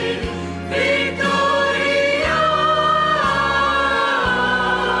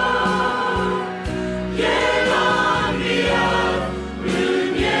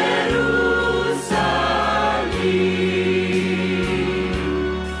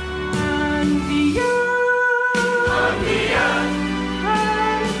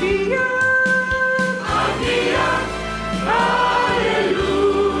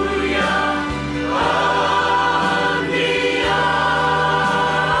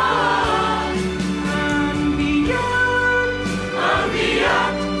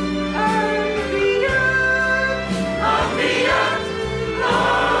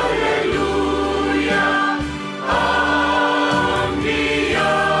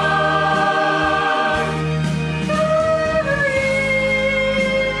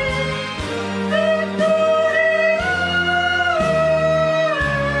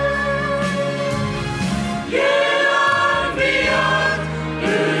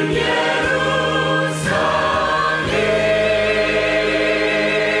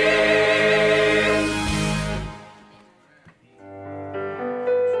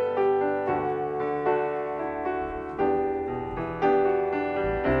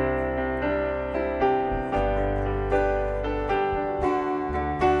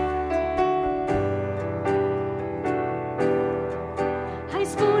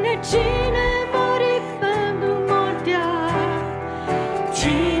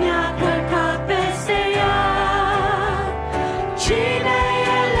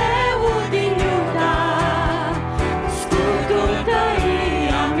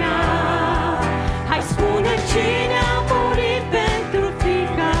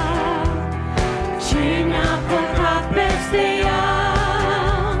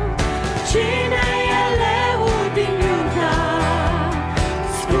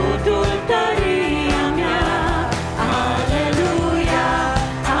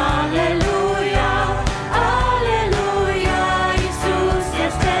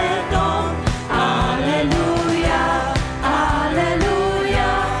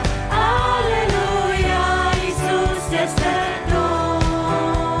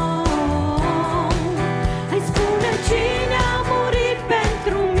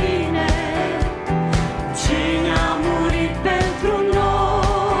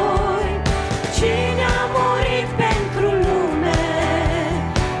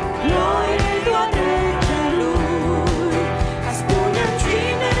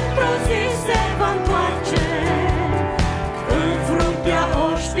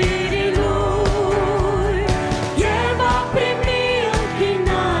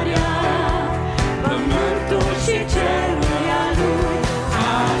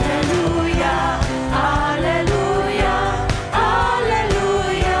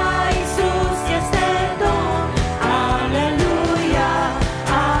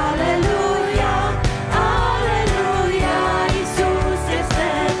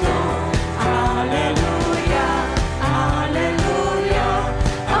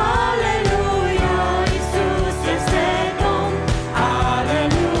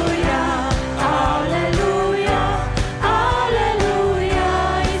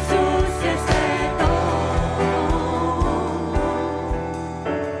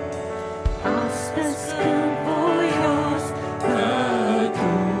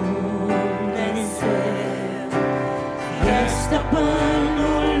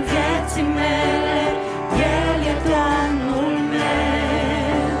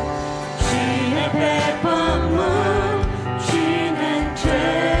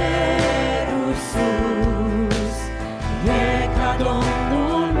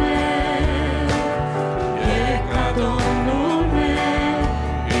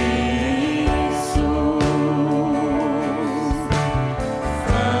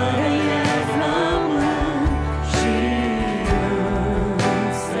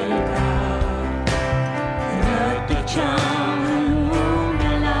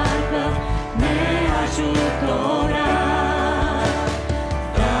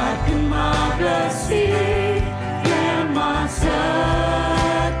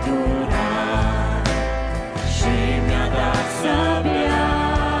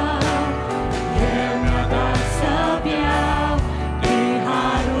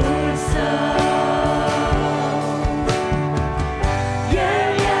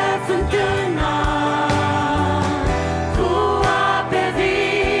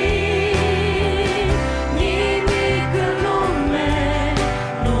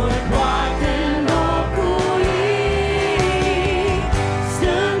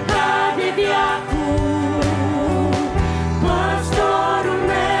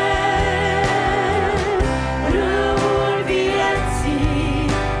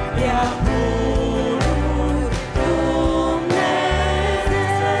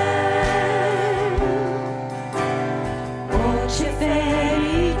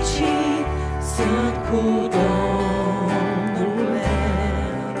 cu Domnul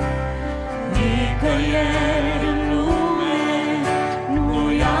meu. Nicăieri în lume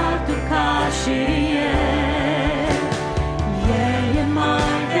nu-i altul ca și El. El e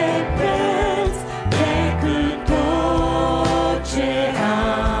mai de preț decât tot ce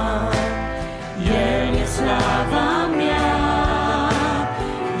am. El e slava mea,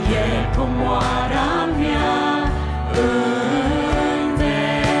 El comoara mea în veci.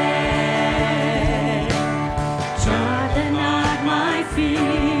 Cea de n-ar mai fi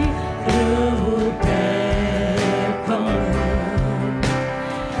râul pe pământ.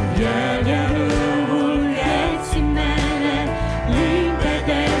 El e râul vieții mele,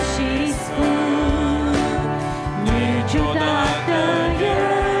 limpede și sfânt. Niciodată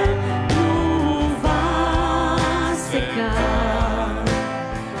El nu va seca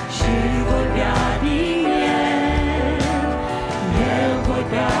și voi bea din El. El voi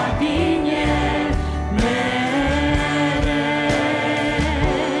bea din El mereu.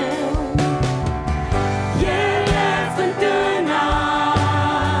 El e fântâna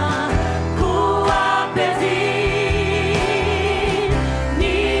cu ape vii.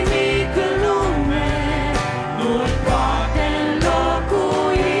 Nimic în lume nu-l poate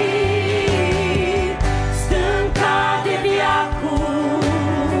înlocui. Stânca de veacuri,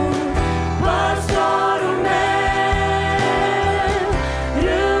 păstorul meu,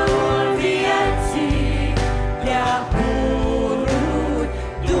 râul vieții de-a purut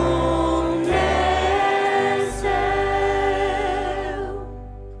Dumnezeu.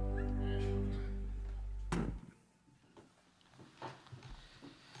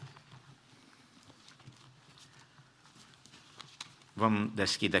 Vom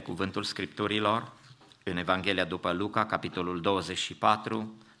deschide cuvântul Scripturilor în Evanghelia după Luca, capitolul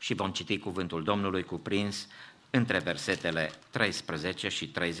 24, și vom citi cuvântul Domnului cuprins între versetele 13 și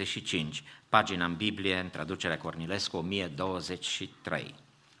 35, pagina în Biblie, în traducerea Cornilescu, 1023.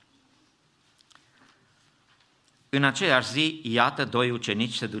 În aceeași zi, iată, doi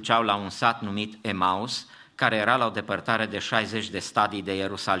ucenici se duceau la un sat numit Emaus, care era la o depărtare de 60 de stadii de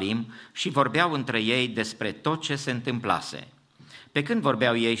Ierusalim, și vorbeau între ei despre tot ce se întâmplase. Pe când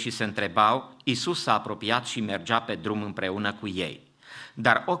vorbeau ei și se întrebau, Iisus s-a apropiat și mergea pe drum împreună cu ei.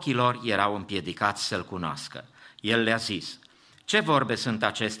 Dar ochii lor erau împiedicați să-L cunoască. El le-a zis: ce vorbe sunt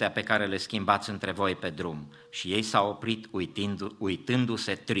acestea pe care le schimbați între voi pe drum? Și ei s-au oprit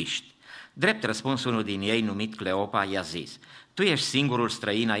uitându-se triști. Drept răspuns, unul din ei, numit Cleopa, i-a zis: tu ești singurul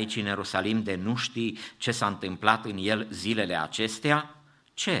străin aici în Ierusalim de nu știi ce s-a întâmplat în el zilele acestea?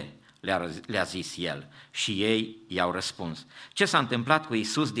 Ce? Le-a zis el. Și ei i-au răspuns: ce s-a întâmplat cu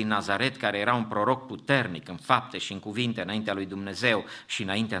Iisus din Nazaret, care era un proroc puternic în fapte și în cuvinte înaintea lui Dumnezeu și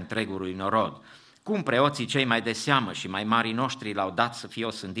înaintea întregului norod. Cum preoții cei mai de seamă și mai marii noștri l-au dat să fie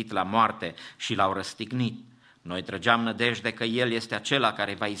osândit la moarte și l-au răstignit. Noi trăgeam nădejde că El este acela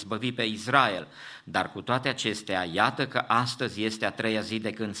care va izbăvi pe Israel, dar cu toate acestea, iată că astăzi este a treia zi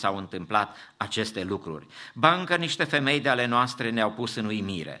de când s-au întâmplat aceste lucruri. Ba încă niște femei de ale noastre ne-au pus în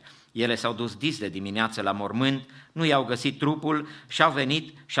uimire. Ele s-au dus dis de dimineață la mormânt, nu i-au găsit trupul și au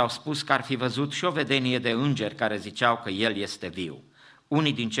venit și au spus că ar fi văzut și o vedenie de îngeri care ziceau că El este viu.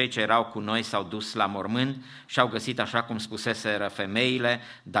 Unii din cei ce erau cu noi s-au dus la mormânt și au găsit așa cum spuseseră femeile,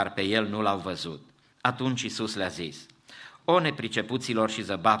 dar pe El nu l-au văzut. Atunci Iisus le-a zis: o nepricepuților și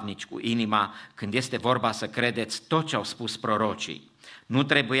zăbavnici cu inima, când este vorba să credeți tot ce au spus prorocii. Nu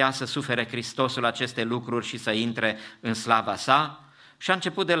trebuia să sufere Hristosul aceste lucruri și să intre în slava sa? Și a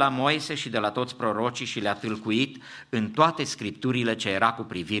început de la Moise și de la toți prorocii și le-a tâlcuit în toate scripturile ce era cu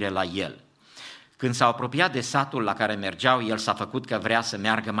privire la El. Când s-au apropiat de satul la care mergeau, el s-a făcut că vrea să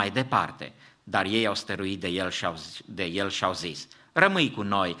meargă mai departe, dar ei au stăruit de el și au zis: rămâi cu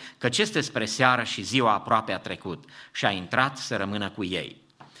noi, căci este spre seară și ziua aproape a trecut. Și a intrat să rămână cu ei.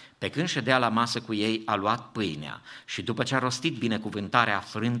 Pe când ședea la masă cu ei, a luat pâinea și după ce a rostit binecuvântarea, a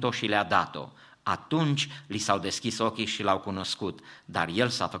frânt-o și le-a dat-o. Atunci li s-au deschis ochii și l-au cunoscut, dar el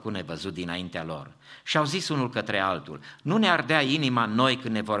s-a făcut nevăzut dinaintea lor. Și au zis unul către altul: nu ne ardea inima noi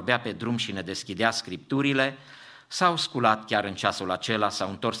când ne vorbea pe drum și ne deschidea scripturile? S-au sculat chiar în ceasul acela, s-au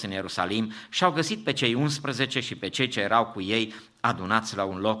întors în Ierusalim și au găsit pe cei 11 și pe cei ce erau cu ei adunați la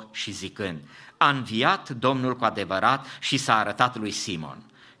un loc și zicând: a înviat Domnul cu adevărat și s-a arătat lui Simon.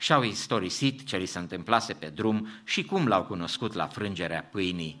 Și au istorisit ce li se întâmplase pe drum și cum l-au cunoscut la frângerea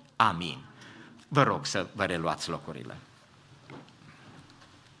pâinii. Amin. Vă rog să vă reluați locurile.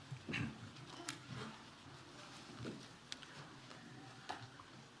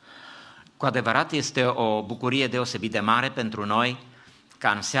 Cu adevărat este o bucurie deosebit de mare pentru noi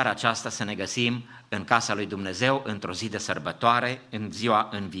ca în seara aceasta să ne găsim în casa lui Dumnezeu într-o zi de sărbătoare, în ziua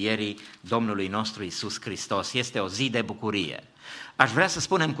învierii Domnului nostru Iisus Hristos. Este o zi de bucurie. Aș vrea să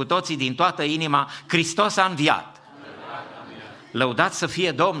spunem cu toții din toată inima, Hristos a înviat. Lăudat să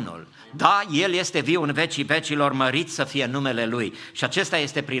fie Domnul! Da, El este viu în vecii vecilor, mărit să fie numele Lui. Și acesta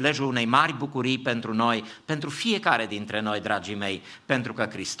este prilejul unei mari bucurii pentru noi, pentru fiecare dintre noi, dragii mei, pentru că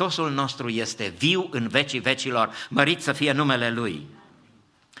Hristosul nostru este viu în vecii vecilor, mărit să fie numele Lui.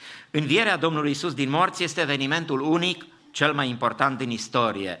 Învierea Domnului Iisus din morți este evenimentul unic, cel mai important din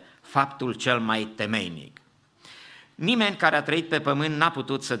istorie, faptul cel mai temeinic. Nimeni care a trăit pe pământ n-a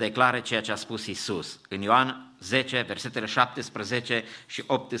putut să declare ceea ce a spus Iisus. În Ioan 10, versetele 17 și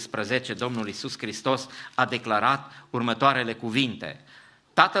 18, Domnul Iisus Hristos a declarat următoarele cuvinte: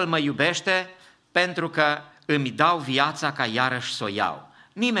 Tatăl mă iubește pentru că îmi dau viața ca iarăși să o iau.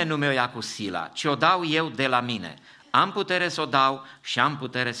 Nimeni nu mi-o ia cu sila, ci o dau eu de la mine. Am putere să o dau și am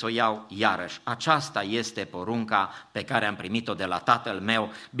putere să o iau iarăși. Aceasta este porunca pe care am primit-o de la Tatăl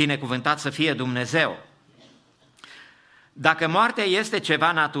meu. Binecuvântat să fie Dumnezeu! Dacă moartea este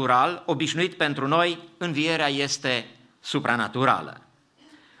ceva natural, obișnuit pentru noi, învierea este supranaturală.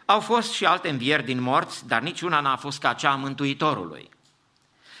 Au fost și alte învieri din morți, dar niciuna n-a fost ca cea a Mântuitorului.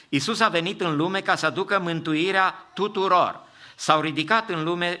 Iisus a venit în lume ca să aducă mântuirea tuturor. S-au ridicat în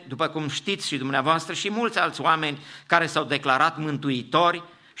lume, după cum știți și dumneavoastră, și mulți alți oameni care s-au declarat mântuitori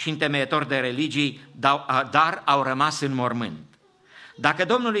și întemeietori de religii, dar au rămas în mormânt. Dacă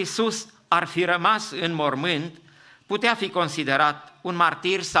Domnul Iisus ar fi rămas în mormânt, putea fi considerat un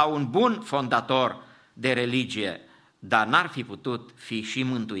martir sau un bun fondator de religie, dar n-ar fi putut fi și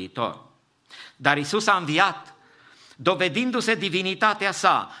mântuitor. Dar Iisus a înviat, dovedindu-se divinitatea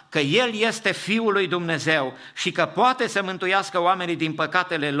sa, că El este Fiul lui Dumnezeu și că poate să mântuiască oamenii din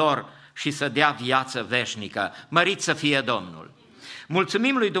păcatele lor și să dea viață veșnică. Mărit să fie Domnul!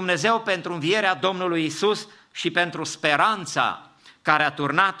 Mulțumim lui Dumnezeu pentru învierea Domnului Iisus și pentru speranța care a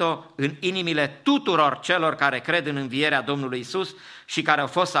turnat-o în inimile tuturor celor care cred în învierea Domnului Iisus și care au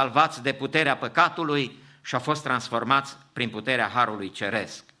fost salvați de puterea păcatului și au fost transformați prin puterea Harului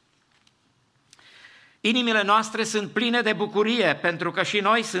Ceresc. Inimile noastre sunt pline de bucurie pentru că și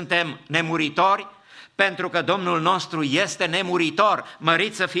noi suntem nemuritori, pentru că Domnul nostru este nemuritor,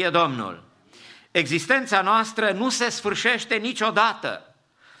 mărit să fie Domnul. Existența noastră nu se sfârșește niciodată.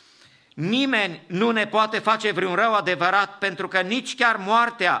 Nimeni nu ne poate face vreun rău adevărat, pentru că nici chiar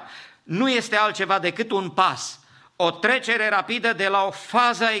moartea nu este altceva decât un pas, o trecere rapidă de la o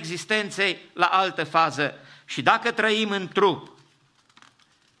fază a existenței la altă fază. Și dacă trăim în trup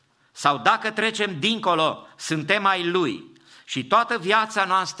sau dacă trecem dincolo, suntem ai Lui. Și toată viața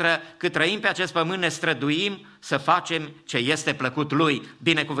noastră, cât trăim pe acest pământ, ne străduim să facem ce este plăcut Lui.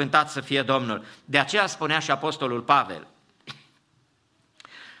 Binecuvântat să fie Domnul! De aceea spunea și Apostolul Pavel: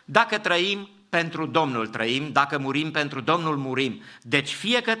 dacă trăim, pentru Domnul trăim, dacă murim, pentru Domnul murim. Deci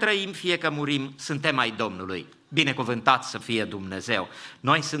fie că trăim, fie că murim, suntem ai Domnului. Binecuvântat să fie Dumnezeu!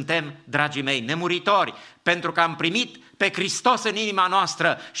 Noi suntem, dragii mei, nemuritori, pentru că am primit pe Hristos în inima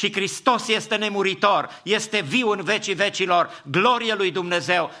noastră și Hristos este nemuritor, este viu în vecii vecilor, glorie lui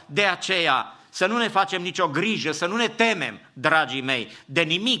Dumnezeu. De aceea să nu ne facem nicio grijă, să nu ne temem, dragii mei, de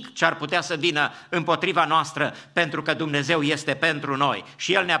nimic ce ar putea să vină împotriva noastră, pentru că Dumnezeu este pentru noi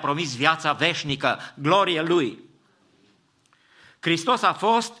și El ne-a promis viața veșnică, glorie Lui. Hristos a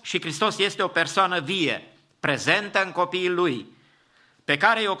fost și Hristos este o persoană vie, prezentă în copiii Lui, pe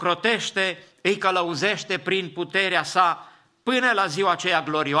care îi ocrotește, îi călăuzește prin puterea sa până la ziua aceea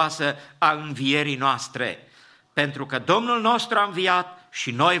glorioasă a învierii noastre. Pentru că Domnul nostru a înviat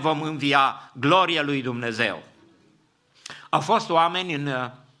și noi vom învia, glorie lui Dumnezeu. Au fost oameni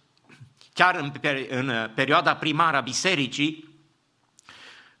chiar în perioada primară a bisericii,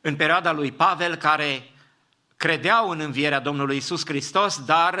 în perioada lui Pavel, care credeau în învierea Domnului Iisus Hristos,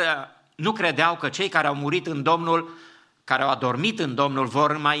 dar nu credeau că cei care au murit în Domnul, care au adormit în Domnul,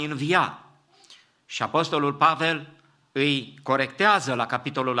 vor mai învia. Și Apostolul Pavel îi corectează la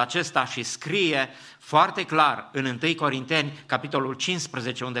capitolul acesta și scrie foarte clar în 1 Corinteni, capitolul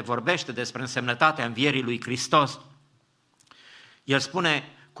 15, unde vorbește despre însemnătatea învierii lui Hristos. El spune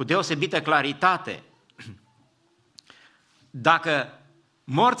cu deosebită claritate: dacă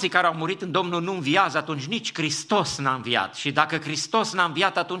morții care au murit în Domnul nu înviază, atunci nici Hristos n-a înviat. Și dacă Hristos n-a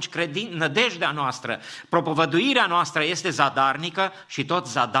înviat, atunci nădejdea noastră, propovăduirea noastră este zadarnică și tot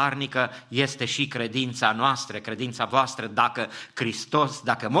zadarnică este și credința noastră, credința voastră.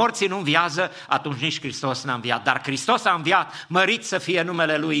 Dacă morții nu înviază, atunci nici Hristos n-a înviat. Dar Hristos a înviat, mărit să fie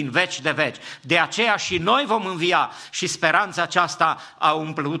numele Lui în veci de veci. De aceea și noi vom învia și speranța aceasta a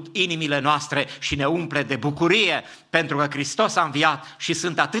umplut inimile noastre și ne umple de bucurie, pentru că Hristos a înviat și și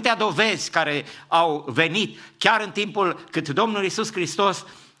sunt atâtea dovezi care au venit chiar în timpul cât Domnul Iisus Hristos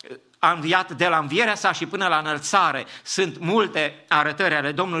a înviat, de la învierea sa și până la înălțare. Sunt multe arătări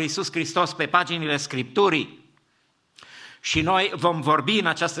ale Domnului Iisus Hristos pe paginile Scripturii și noi vom vorbi în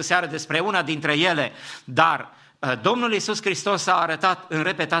această seară despre una dintre ele, dar Domnul Iisus Hristos a arătat în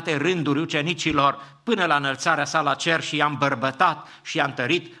repetate rânduri ucenicilor până la înălțarea sa la cer și i-a îmbărbătat și i-a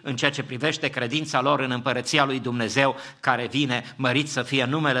întărit în ceea ce privește credința lor în împărăția lui Dumnezeu care vine, mărit să fie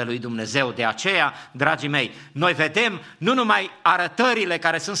numele lui Dumnezeu. De aceea, dragii mei, noi vedem nu numai arătările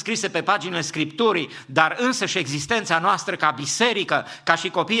care sunt scrise pe paginile Scripturii, dar însăși existența noastră ca biserică, ca și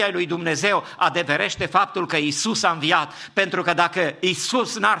copii ai lui Dumnezeu, adeverește faptul că Iisus a înviat, pentru că dacă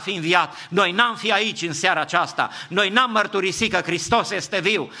Iisus n-ar fi înviat, noi n-am fi aici în seara aceasta, noi n-am mărturisit că Hristos este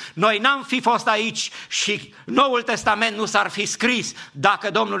viu, noi n-am fi fost aici și Noul Testament nu s-ar fi scris dacă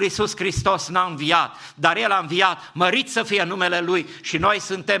Domnul Iisus Hristos n-a înviat, dar El a înviat, mărit să fie numele Lui și noi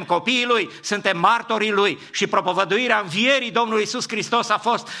suntem copiii Lui, suntem martorii Lui și propovăduirea învierii Domnului Iisus Hristos a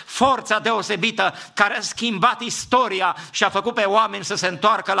fost forța deosebită care a schimbat istoria și a făcut pe oameni să se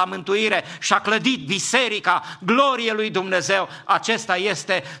întoarcă la mântuire și a clădit biserica, glorie lui Dumnezeu. Acesta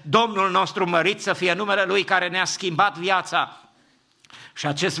este Domnul nostru, mărit să fie numele Lui, care ne-a schimbat viața. Și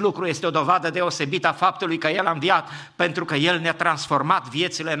acest lucru este o dovadă deosebită a faptului că El a înviat, pentru că El ne-a transformat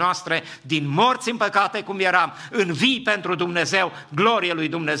viețile noastre din morți în păcate cum eram, în vii pentru Dumnezeu, glorie lui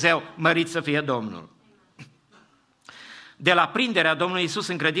Dumnezeu, mărit să fie Domnul. De la prinderea Domnului Iisus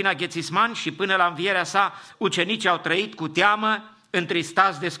în grădina Ghețismani și până la învierea sa, ucenicii au trăit cu teamă,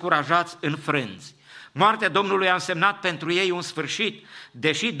 întristați, descurajați, înfrânți. Moartea Domnului a însemnat pentru ei un sfârșit,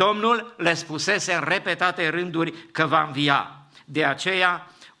 deși Domnul le spusese în repetate rânduri că va învia. De aceea,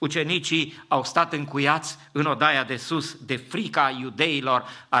 ucenicii au stat încuiați în odaia de sus, de frica iudeilor,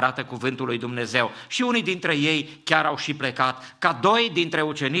 arată cuvântul lui Dumnezeu. Și unii dintre ei chiar au și plecat, ca 2 dintre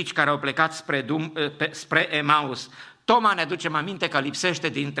ucenici care au plecat spre Emaus. Toma, ne aducem aminte că lipsește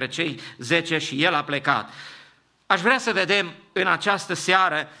dintre cei 10 și el a plecat. Aș vrea să vedem în această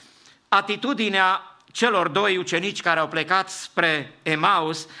seară atitudinea celor 2 ucenici care au plecat spre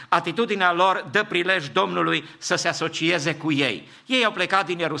Emaus, atitudinea lor dă prilej Domnului să se asocieze cu ei. Ei au plecat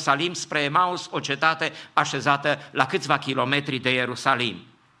din Ierusalim spre Emaus, o cetate așezată la câțiva kilometri de Ierusalim.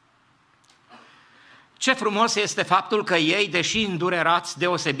 Ce frumos este faptul că ei, deși îndurerați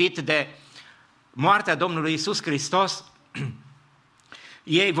deosebit de moartea Domnului Iisus Hristos,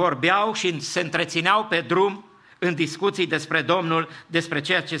 ei vorbeau și se întrețineau pe drum în discuții despre Domnul, despre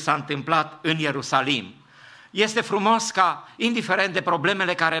ceea ce s-a întâmplat în Ierusalim. Este frumos ca, indiferent de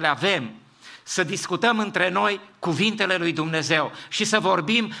problemele care le avem, să discutăm între noi cuvintele lui Dumnezeu și să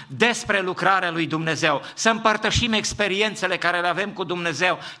vorbim despre lucrarea lui Dumnezeu, să împărtășim experiențele care le avem cu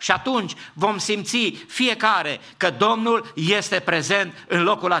Dumnezeu și atunci vom simți fiecare că Domnul este prezent în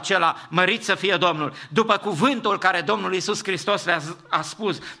locul acela, mărit să fie Domnul. După cuvântul care Domnul Iisus Hristos le-a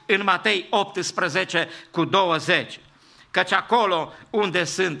spus în Matei 18:20, căci acolo unde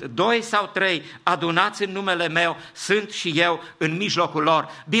sunt 2 sau 3 adunați în numele meu, sunt și eu în mijlocul lor.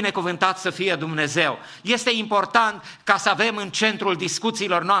 Binecuvântat să fie Dumnezeu! Este important ca să avem în centrul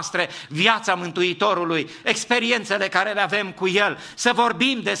discuțiilor noastre viața Mântuitorului, experiențele care le avem cu El, să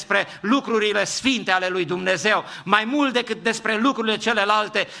vorbim despre lucrurile sfinte ale lui Dumnezeu, mai mult decât despre lucrurile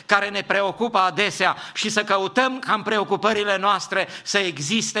celelalte care ne preocupă adesea și să căutăm ca în preocupările noastre să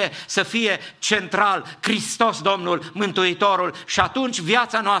existe, să fie central Hristos Domnul, Mântuitorul, și atunci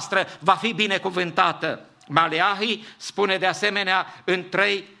viața noastră va fi binecuvântată. Maleahi spune de asemenea în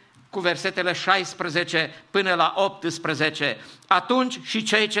 3 cu versetele 16 până la 18, atunci și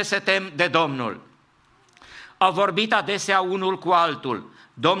cei ce se tem de Domnul au vorbit adesea unul cu altul.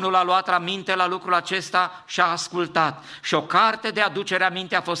 Domnul a luat aminte la lucrul acesta și a ascultat. Și o carte de aducere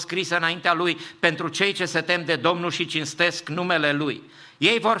aminte a fost scrisă înaintea lui pentru cei ce se tem de Domnul și cinstesc numele lui.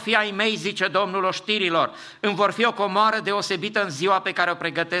 Ei vor fi ai mei, zice Domnul oștirilor, îmi vor fi o comoară deosebită în ziua pe care o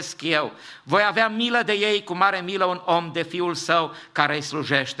pregătesc eu. Voi avea milă de ei cum are milă un om de fiul său care îi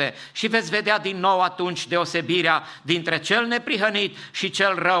slujește. Și veți vedea din nou atunci deosebirea dintre cel neprihănit și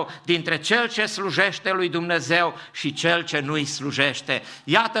cel rău, dintre cel ce slujește lui Dumnezeu și cel ce nu îi slujește.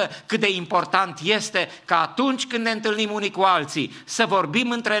 Iată cât de important este ca atunci când ne întâlnim unii cu alții să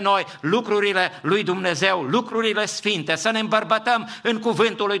vorbim între noi lucrurile lui Dumnezeu, lucrurile sfinte, să ne îmbărbătăm în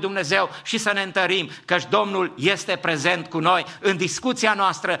cuvântul lui Dumnezeu și să ne întărim, căci Domnul este prezent cu noi în discuția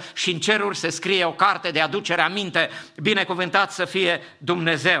noastră și în ceruri se scrie o carte de aducere aminte, binecuvântat să fie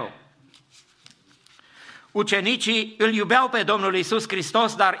Dumnezeu. Ucenicii îl iubeau pe Domnul Iisus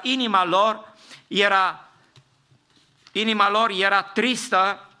Hristos, dar inima lor era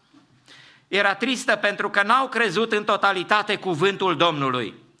tristă, Era tristă pentru că n-au crezut în totalitate cuvântul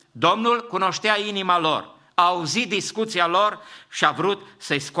Domnului. Domnul cunoștea inima lor, a auzit discuția lor și a vrut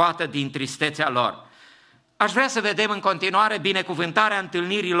să-i scoată din tristețea lor. Aș vrea să vedem în continuare binecuvântarea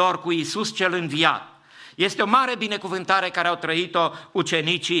întâlnirii lor cu Iisus cel înviat. Este o mare binecuvântare care au trăit-o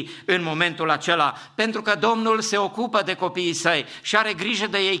ucenicii în momentul acela, pentru că Domnul se ocupă de copiii săi și are grijă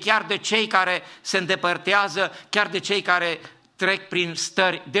de ei, chiar de cei care se îndepărtează, chiar de cei care trec prin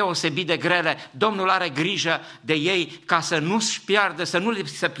stări deosebit de grele. Domnul are grijă de ei ca să nu-și piardă, să nu li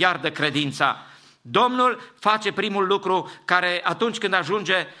se piardă credința. Domnul face primul lucru care atunci când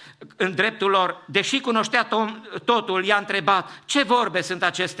ajunge în dreptul lor, deși cunoștea totul, i-a întrebat: ce vorbe sunt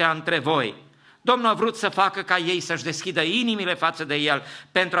acestea între voi? Domnul a vrut să facă ca ei să-și deschidă inimile față de El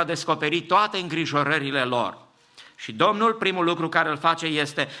pentru a descoperi toate îngrijorările lor. Și Domnul, primul lucru care îl face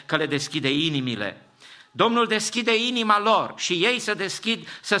este că le deschide inimile. Domnul deschide inima lor și ei să deschid,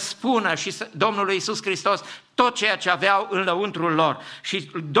 să spună și Domnului Iisus Hristos tot ceea ce aveau în lăuntrul lor.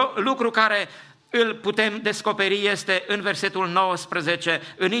 Și lucru care îl putem descoperi este în versetul 19,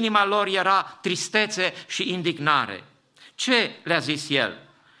 în inima lor era tristețe și indignare. Ce le-a zis El?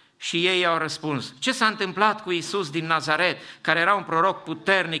 Și ei au răspuns: ce s-a întâmplat cu Iisus din Nazaret, care era un proroc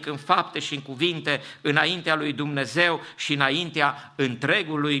puternic în fapte și în cuvinte, înaintea lui Dumnezeu și înaintea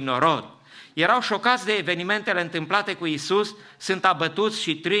întregului norod? Erau șocați de evenimentele întâmplate cu Iisus, sunt abătuți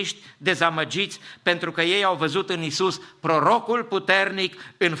și triști, dezamăgiți, pentru că ei au văzut în Iisus prorocul puternic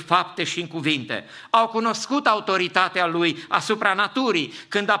în fapte și în cuvinte. Au cunoscut autoritatea Lui asupra naturii,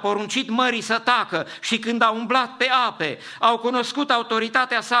 când a poruncit mării să tacă și când a umblat pe ape. Au cunoscut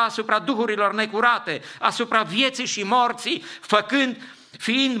autoritatea sa asupra duhurilor necurate, asupra vieții și morții,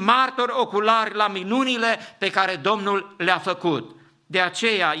 fiind martori oculari la minunile pe care Domnul le-a făcut. De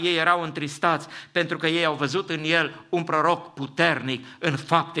aceea ei erau întristați, pentru că ei au văzut în El un proroc puternic în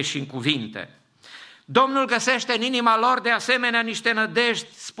fapte și în cuvinte. Domnul găsește în inima lor de asemenea niște nădejdi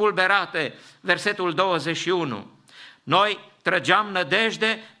spulberate. Versetul 21. Noi trăgeam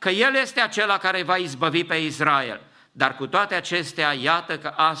nădejde că El este acela care va izbăvi pe Israel. Dar cu toate acestea, iată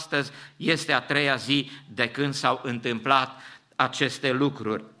că astăzi este a treia zi de când s-au întâmplat aceste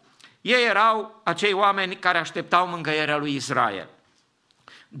lucruri. Ei erau acei oameni care așteptau mângâierea lui Israel.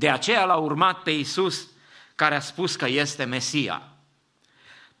 De aceea l-au urmat pe Iisus, care a spus că este Mesia.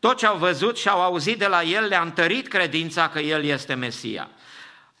 Tot ce au văzut și au auzit de la El le-a întărit credința că El este Mesia.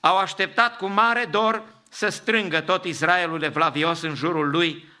 Au așteptat cu mare dor să strângă tot Israelul evlavios în jurul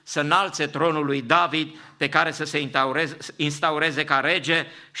Lui, să înalțe tronul lui David, pe care să se instaureze ca rege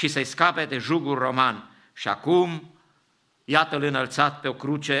și să-i scape de jugul roman. Și acum, iată-L înălțat pe o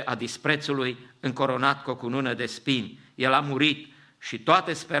cruce a disprețului, încoronat cu o cunună de spini. El a murit și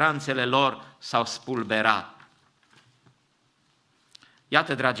toate speranțele lor s-au spulberat.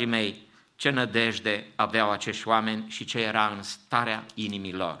 Iată, dragii mei, ce nădejde aveau acești oameni și ce era în starea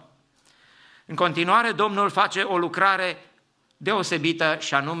inimilor. În continuare, Domnul face o lucrare deosebită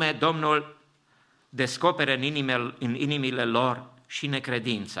și anume Domnul descoperă în inimile lor și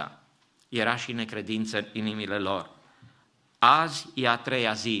necredința. Era și necredință în inimile lor. Azi e a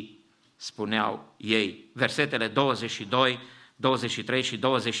treia zi, spuneau ei, versetele 22, 23 și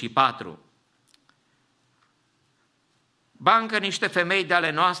 24. Ba încă niște femei de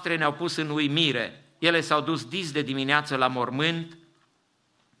ale noastre ne-au pus în uimire. Ele s-au dus dis de dimineață la mormânt,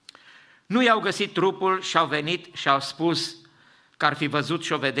 nu i-au găsit trupul și au venit și au spus că ar fi văzut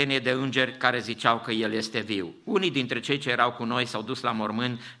și o vedenie de îngeri care ziceau că el este viu. Unii dintre cei ce erau cu noi s-au dus la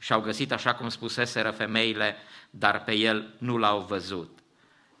mormânt și au găsit așa cum spuseseră femeile, dar pe el nu l-au văzut.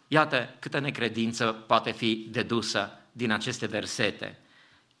 Iată câtă necredință poate fi dedusă din aceste versete.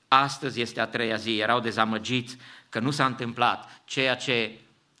 Astăzi este a treia zi, erau dezamăgiți că nu s-a întâmplat ceea ce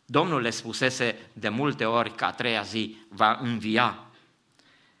Domnul le spusese de multe ori că a treia zi va învia.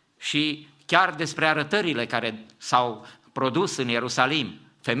 Și chiar despre arătările care s-au produs în Ierusalim,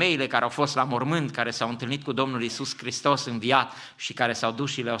 femeile care au fost la mormânt, care s-au întâlnit cu Domnul Iisus Hristos înviat și care s-au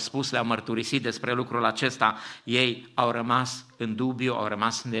dus și le-au spus, le-au mărturisit despre lucrul acesta, ei au rămas în dubiu, au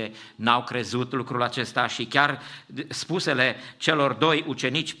rămas n-au crezut lucrul acesta și chiar spusele celor doi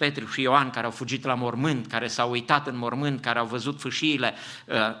ucenici, Petru și Ioan, care au fugit la mormânt, care s-au uitat în mormânt, care au văzut fâșiile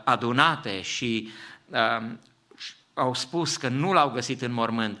adunate și au spus că nu l-au găsit în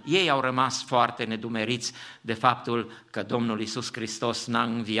mormânt. Ei au rămas foarte nedumeriți de faptul că Domnul Iisus Hristos n-a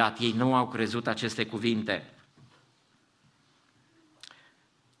înviat. Ei nu au crezut aceste cuvinte.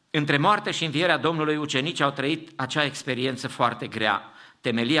 Între moarte și învierea Domnului, ucenicii au trăit acea experiență foarte grea.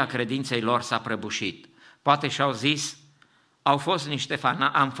 Temelia credinței lor s-a prăbușit. Poate și-au zis, am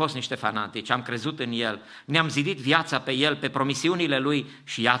fost niște fanatici, am crezut în El, ne-am zidit viața pe El, pe promisiunile Lui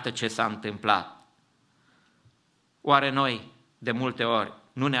și iată ce s-a întâmplat. Oare noi, de multe ori,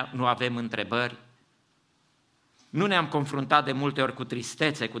 nu avem întrebări? Nu ne-am confruntat de multe ori cu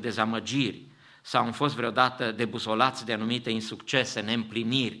tristețe, cu dezamăgiri sau am fost vreodată debusolați de anumite insuccese,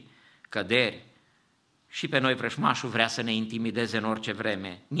 neîmpliniri, căderi? Și pe noi vrăjmașul vrea să ne intimideze în orice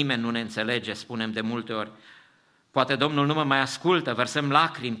vreme. Nimeni nu ne înțelege, spunem de multe ori. Poate Domnul nu mă mai ascultă, vărsăm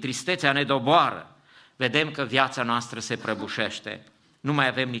lacrimi, tristețea ne doboară. Vedem că viața noastră se prăbușește. Nu mai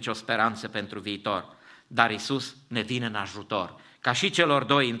avem nicio speranță pentru viitor. Dar Iisus ne vine în ajutor. Ca și celor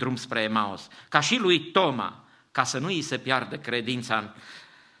doi în drum spre Emaus, ca și lui Toma, ca să nu îi se piardă credința.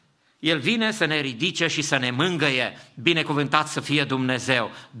 El vine să ne ridice și să ne mângâie. Binecuvântat să fie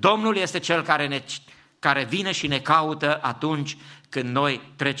Dumnezeu. Domnul este Cel care vine și ne caută atunci când noi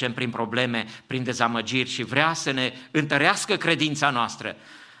trecem prin probleme, prin dezamăgiri și vrea să ne întărească credința noastră.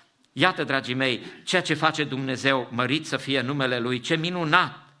 Iată, dragii mei, ceea ce face Dumnezeu, mărit să fie numele Lui, ce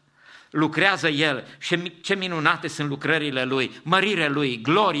minunat lucrează El și ce minunate sunt lucrările Lui, mărire Lui,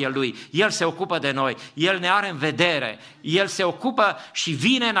 glorie Lui. El se ocupă de noi, El ne are în vedere, El se ocupă și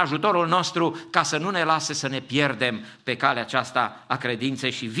vine în ajutorul nostru ca să nu ne lase să ne pierdem pe calea aceasta a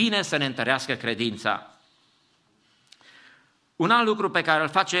credinței și vine să ne întărească credința. Un alt lucru pe care îl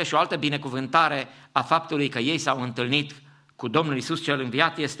face și o altă binecuvântare a faptului că ei s-au întâlnit cu Domnul Iisus cel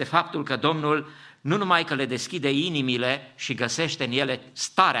înviat este faptul că Domnul nu numai că le deschide inimile și găsește în ele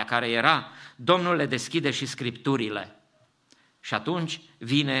starea care era, Domnul le deschide și Scripturile. Și atunci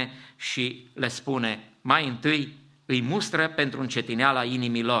vine și le spune, mai întâi îi mustră pentru încetineala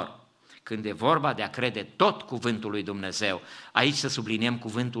inimilor. Când e vorba de a crede tot cuvântul lui Dumnezeu, aici să subliniem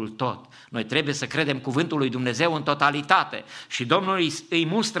cuvântul tot. Noi trebuie să credem cuvântul lui Dumnezeu în totalitate și Domnul îi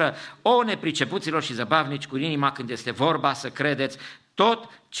mustră o nepricepuților și zăbavnici cu inima când este vorba să credeți tot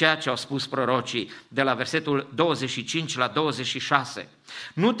ceea ce au spus prorocii, de la versetul 25 la 26.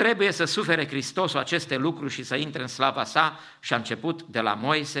 Nu trebuie să sufere Hristosul aceste lucruri și să intre în slava sa și a început de la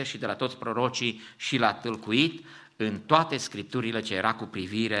Moise și de la toți prorocii și l-a tâlcuit în toate scripturile ce era cu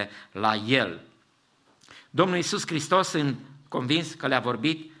privire la El. Domnul Iisus Hristos, sunt convins că le-a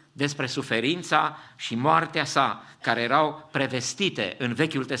vorbit despre suferința și moartea sa, care erau prevestite în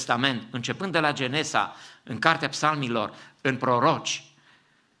Vechiul Testament, începând de la Genesa, în Cartea Psalmilor, în proroci.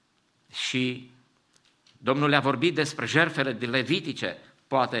 Și Domnul le-a vorbit despre jertfele levitice,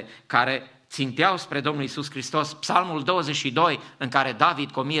 poate, care ținteau spre Domnul Iisus Hristos. Psalmul 22, în care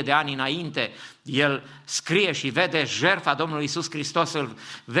David, cu 1000 de ani înainte, el scrie și vede jertfa Domnului Iisus Hristos, îl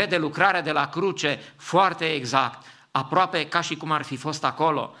vede lucrarea de la cruce foarte exact, aproape ca și cum ar fi fost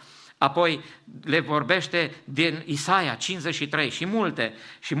acolo. Apoi le vorbește din Isaia 53 și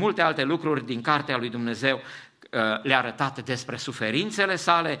multe alte lucruri din cartea lui Dumnezeu le-a arătat despre suferințele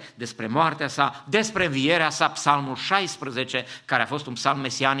sale, despre moartea sa, despre învierea sa, Psalmul 16, care a fost un psalm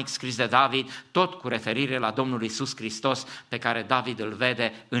mesianic scris de David, tot cu referire la Domnul Iisus Hristos, pe care David îl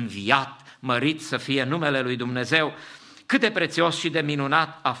vede înviat, mărit să fie numele lui Dumnezeu. Cât de prețios și de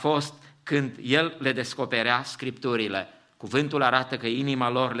minunat a fost când el le descoperea Scripturile. Cuvântul arată că inima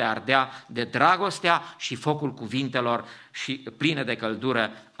lor le ardea de dragostea și focul cuvintelor și pline de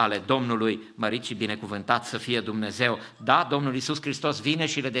căldură ale Domnului, mărit și binecuvântat să fie Dumnezeu. Da, Domnul Iisus Hristos vine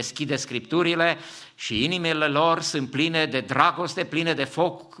și le deschide Scripturile și inimile lor sunt pline de dragoste, pline de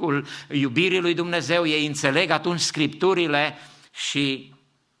focul iubirii lui Dumnezeu. Ei înțeleg atunci Scripturile și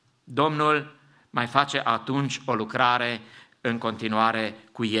Domnul mai face atunci o lucrare în continuare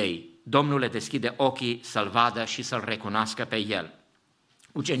cu ei. Domnul le deschide ochii să-L vadă și să-L recunoască pe El.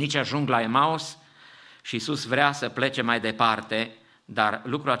 Ucenicii ajung la Emaus și Iisus vrea să plece mai departe, dar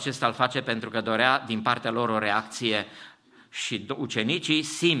lucrul acesta îl face pentru că dorea din partea lor o reacție și ucenicii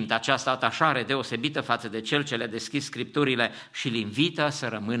simt această atașare deosebită față de Cel ce le deschis Scripturile și îl invită să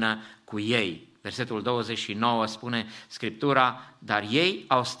rămână cu ei. Versetul 29 spune Scriptura, dar ei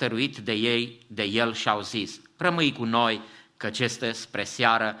au stăruit de El și au zis, rămâi cu noi, căci este spre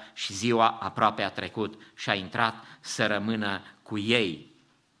seară și ziua aproape a trecut, și a intrat să rămână cu ei.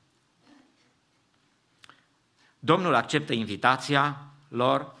 Domnul acceptă invitația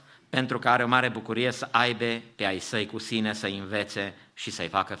lor pentru că are o mare bucurie să aibă pe ai săi cu sine, să-i învețe și să-i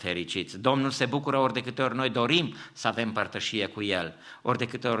facă fericiți. Domnul se bucură ori de câte ori noi dorim să avem părtășie cu El, ori de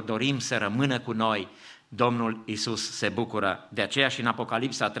câte ori dorim să rămână cu noi, Domnul Iisus se bucură. De aceea și în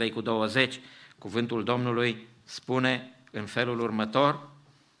Apocalipsa 3:20, cuvântul Domnului spune în felul următor,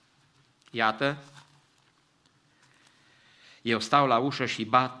 iată, eu stau la ușă și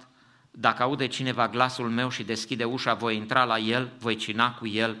bat, dacă aude cineva glasul meu și deschide ușa, voi intra la el, voi cina cu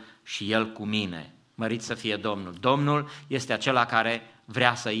el și el cu mine. Mărit să fie Domnul! Domnul este acela care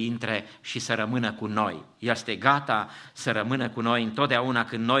vrea să intre și să rămână cu noi. El este gata să rămână cu noi întotdeauna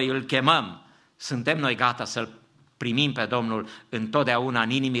când noi îl chemăm. Suntem noi gata să-L primim pe Domnul întotdeauna în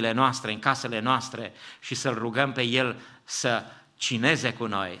inimile noastre, în casele noastre și să-L rugăm pe El să cineze cu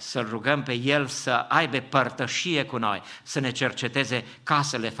noi, să-L rugăm pe El să aibă părtășie cu noi, să ne cerceteze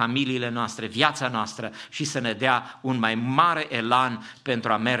casele, familiile noastre, viața noastră și să ne dea un mai mare elan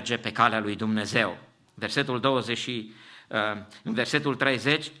pentru a merge pe calea lui Dumnezeu. În versetul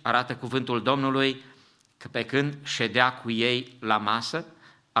 30 arată cuvântul Domnului că pe când ședea cu ei la masă,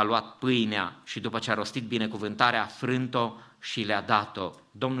 a luat pâinea și după ce a rostit binecuvântarea, a frânt-o și le-a dat-o.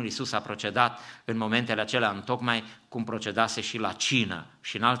 Domnul Iisus a procedat în momentele acelea întocmai cum procedase și la cină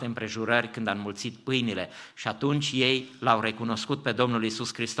și în alte împrejurări când a înmulțit pâinile și atunci ei l-au recunoscut pe Domnul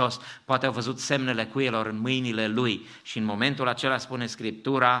Iisus Hristos, poate au văzut semnele cuielor în mâinile Lui și în momentul acela spune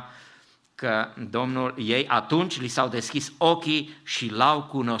Scriptura că ei atunci li s-au deschis ochii și l-au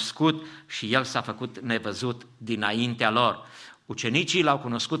cunoscut și El s-a făcut nevăzut dinaintea lor. Ucenicii l-au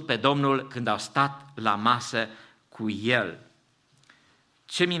cunoscut pe Domnul când au stat la masă cu El.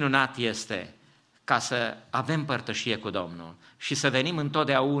 Ce minunat este ca să avem părtășie cu Domnul și să venim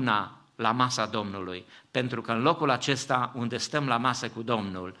întotdeauna la masa Domnului, pentru că în locul acesta unde stăm la masă cu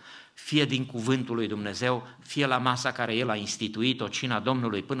Domnul, fie din cuvântul lui Dumnezeu, fie la masa care El a instituit, o cina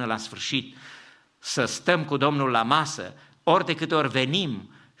Domnului până la sfârșit, să stăm cu Domnul la masă, ori de câte ori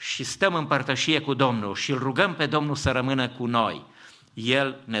venim și stăm în părtășie cu Domnul și îl rugăm pe Domnul să rămână cu noi,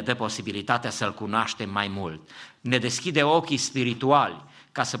 El ne dă posibilitatea să-L cunoaștem mai mult. Ne deschide ochii spirituali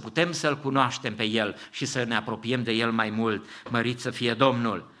ca să putem să-L cunoaștem pe El și să ne apropiem de El mai mult. Mărit să fie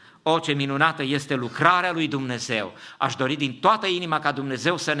Domnul! O, ce minunată este lucrarea lui Dumnezeu! Aș dori din toată inima ca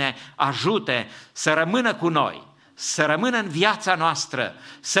Dumnezeu să ne ajute să rămână cu noi, să rămână în viața noastră,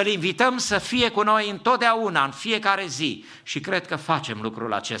 să-L invităm să fie cu noi întotdeauna, în fiecare zi și cred că facem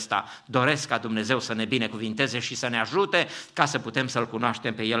lucrul acesta. Doresc ca Dumnezeu să ne binecuvinteze și să ne ajute ca să putem să-L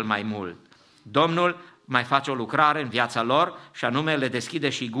cunoaștem pe El mai mult. Domnul mai face o lucrare în viața lor și anume le deschide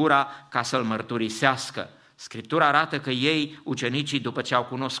și gura ca să-L mărturisească. Scriptura arată că ei, ucenicii, după ce au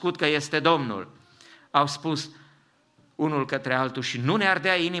cunoscut că este Domnul, au spus unul către altul și nu ne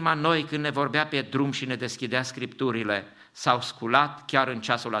ardea inima noi când ne vorbea pe drum și ne deschidea Scripturile. S-au sculat chiar în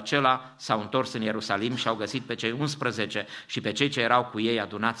ceasul acela, s-au întors în Ierusalim și au găsit pe cei 11 și pe cei ce erau cu ei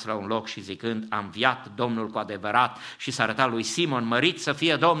adunați la un loc și zicând, a înviat Domnul cu adevărat și s-a arătat lui Simon, mărit să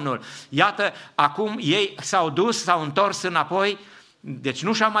fie Domnul. Iată, acum ei s-au dus, s-au întors înapoi, deci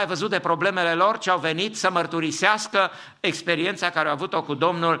nu și-au mai văzut de problemele lor, ci au venit să mărturisească experiența care au avut-o cu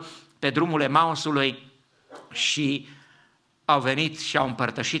Domnul pe drumul Emausului și au venit și au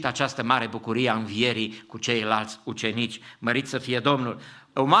împărtășit această mare bucurie a învierii cu ceilalți ucenici. Mărit să fie Domnul!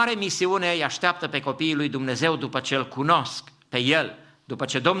 O mare misiune îi așteaptă pe copiii lui Dumnezeu după ce îl cunosc pe El, după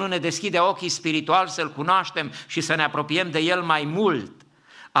ce Domnul ne deschide ochii spirituali să-L cunoaștem și să ne apropiem de El mai mult.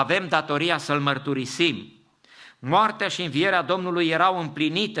 Avem datoria să-L mărturisim. Moartea și învierea Domnului erau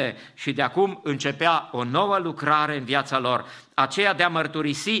împlinite și de acum începea o nouă lucrare în viața lor, aceea de a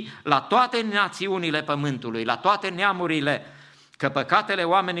mărturisi la toate națiunile pământului, la toate neamurile, că păcatele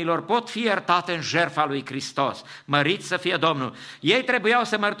oamenilor pot fi iertate în jertfa lui Hristos. Mărit să fie Domnul! Ei trebuiau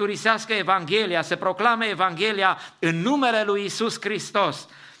să mărturisească Evanghelia, să proclame Evanghelia în numele lui Iisus Hristos,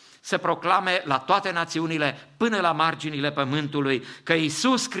 să proclame la toate națiunile până la marginile pământului că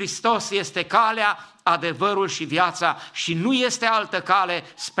Iisus Hristos este calea, adevărul și viața și nu este altă cale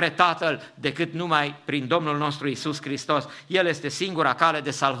spre Tatăl decât numai prin Domnul nostru Iisus Hristos. El este singura cale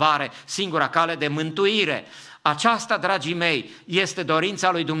de salvare, singura cale de mântuire. Aceasta, dragii mei, este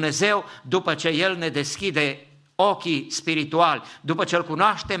dorința lui Dumnezeu după ce El ne deschide ochii spirituali, după ce îl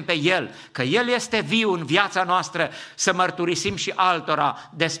cunoaștem pe El, că El este viu în viața noastră, să mărturisim și altora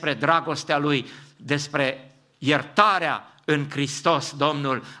despre dragostea Lui, despre iertarea în Hristos,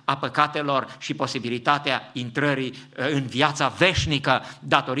 Domnul, a păcatelor și posibilitatea intrării în viața veșnică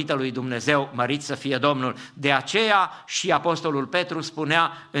datorită lui Dumnezeu, mărit să fie Domnul. De aceea și Apostolul Petru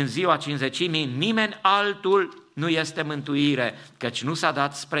spunea în ziua Cincizecimii, nimeni altul nu este mântuire, căci nu s-a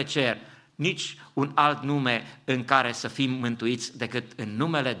dat spre cer nici un alt nume în care să fim mântuiți decât în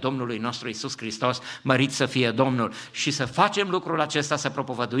numele Domnului nostru Iisus Hristos, mărit să fie Domnul. Și să facem lucrul acesta, să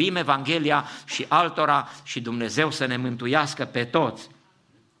propovăduim Evanghelia și altora și Dumnezeu să ne mântuiască pe toți.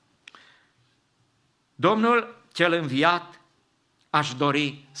 Domnul cel înviat aș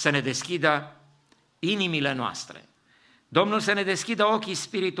dori să ne deschidă inimile noastre. Domnul să ne deschidă ochii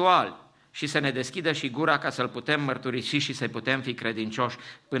spirituali și să ne deschidă și gura ca să-L putem mărturisi și să-i putem fi credincioși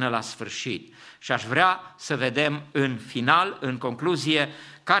până la sfârșit. Și aș vrea să vedem în final, în concluzie,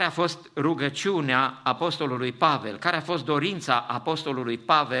 care a fost rugăciunea apostolului Pavel, care a fost dorința apostolului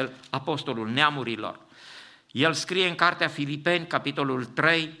Pavel, apostolul neamurilor. El scrie în cartea Filipeni, capitolul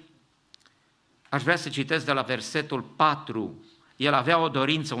 3, aș vrea să citesc de la versetul 4, el avea o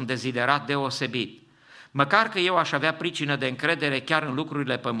dorință, un deziderat deosebit. Măcar că eu aș avea pricină de încredere chiar în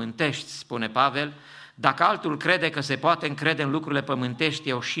lucrurile pământești, spune Pavel, dacă altul crede că se poate încrede în lucrurile pământești,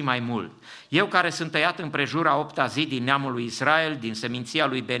 eu și mai mult. Eu care sunt tăiat împrejur a 8-a zi din neamul lui Israel, din seminția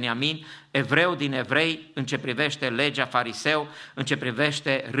lui Beniamin, evreu din evrei, în ce privește legea fariseu, în ce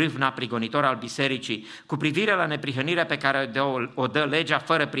privește râvna prigonitor al bisericii, cu privire la neprihănirea pe care o dă legea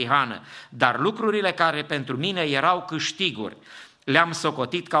fără prihană, dar lucrurile care pentru mine erau câștiguri, le-am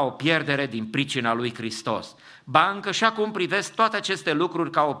socotit ca o pierdere din pricina lui Hristos. Ba încă și acum privesc toate aceste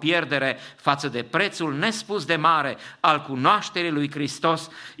lucruri ca o pierdere față de prețul nespus de mare al cunoașterii lui Hristos,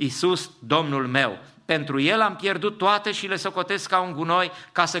 Iisus, Domnul meu. Pentru El am pierdut toate și le socotesc ca un gunoi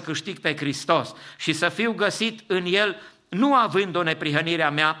ca să câștig pe Hristos și să fiu găsit în El, nu având o neprihănire a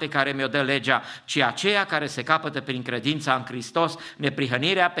mea pe care mi-o dă legea, ci aceea care se capătă prin credința în Hristos,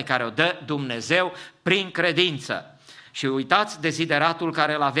 neprihănirea pe care o dă Dumnezeu prin credință. Și uitați dezideratul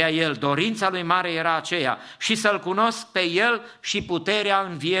care îl avea el, dorința lui mare era aceea, și să-L cunosc pe El și puterea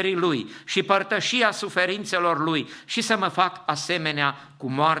învierii Lui și părtășia suferințelor Lui și să mă fac asemenea cu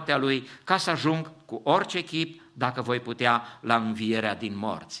moartea Lui, ca să ajung cu orice chip, dacă voi putea, la învierea din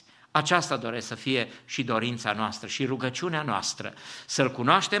morți. Aceasta doresc să fie și dorința noastră și rugăciunea noastră, să-L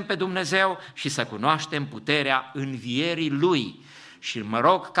cunoaștem pe Dumnezeu și să cunoaștem puterea învierii Lui. Și mă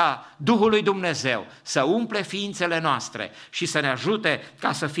rog ca Duhul lui Dumnezeu să umple ființele noastre și să ne ajute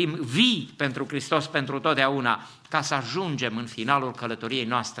ca să fim vii pentru Hristos pentru totdeauna, ca să ajungem în finalul călătoriei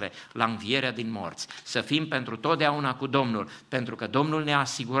noastre la învierea din morți, să fim pentru totdeauna cu Domnul, pentru că Domnul ne-a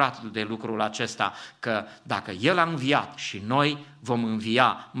asigurat de lucrul acesta, că dacă El a înviat și noi vom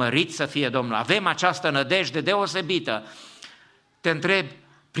învia, mărit să fie Domnul. Avem această nădejde deosebită. Te întreb,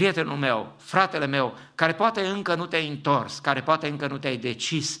 prietenul meu, fratele meu, care poate încă nu te-ai întors, care poate încă nu te-ai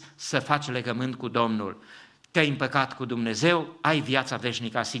decis să faci legământ cu Domnul, te-ai împăcat cu Dumnezeu, ai viața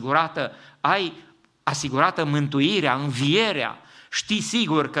veșnică asigurată, ai asigurată mântuirea, învierea, știi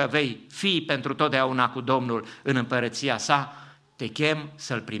sigur că vei fi pentru totdeauna cu Domnul în împărăția sa, te chem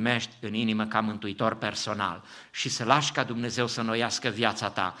să-L primești în inimă ca mântuitor personal și să lași ca Dumnezeu să înnoiască viața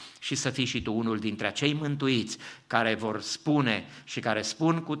ta și să fii și tu unul dintre acei mântuiți care vor spune și care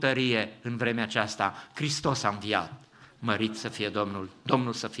spun cu tărie în vremea aceasta, Hristos a înviat, mărit să fie Domnul,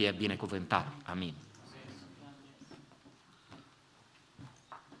 Domnul să fie binecuvântat. Amin.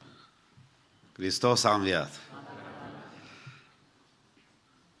 Hristos a înviat.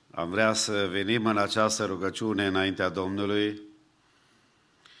 Am vrea să venim în această rugăciune înaintea Domnului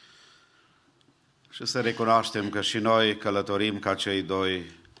și să recunoaștem că și noi călătorim ca cei doi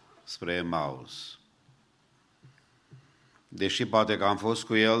spre Emaus. Deși poate că am fost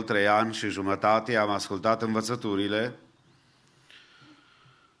cu el 3 ani și jumătate, am ascultat învățăturile,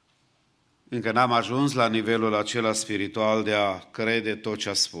 încă n-am ajuns la nivelul acela spiritual de a crede tot ce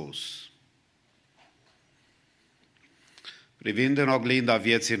a spus. Privind în oglinda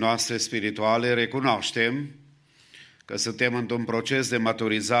vieții noastre spirituale, recunoaștem că suntem într-un proces de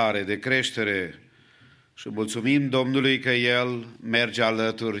maturizare, de creștere și mulțumim Domnului că El merge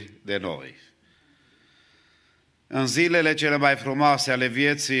alături de noi. În zilele cele mai frumoase ale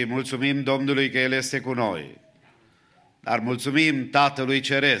vieții, mulțumim Domnului că El este cu noi. Dar mulțumim Tatălui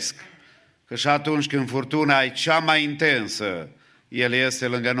Ceresc că și atunci când furtuna e cea mai intensă, El este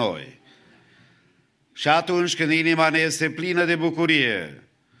lângă noi. Și atunci când inima ne este plină de bucurie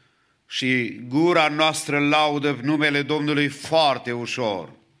și gura noastră laudă numele Domnului foarte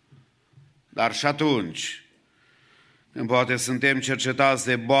ușor, dar și atunci când poate suntem cercetați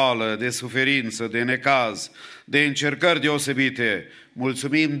de boală, de suferință, de necaz, de încercări deosebite,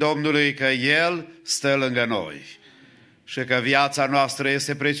 mulțumim Domnului că El stă lângă noi și că viața noastră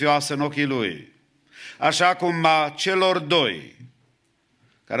este prețioasă în ochii Lui. Așa cum a celor doi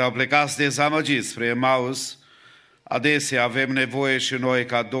care au plecat dezamăgiți spre Emaus, adesea avem nevoie și noi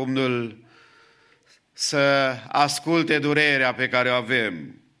ca Domnul să asculte durerea pe care o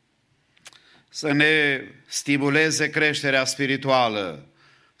avem, să ne stimuleze creșterea spirituală,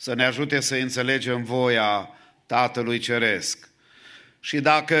 să ne ajute să înțelegem voia Tatălui Ceresc. Și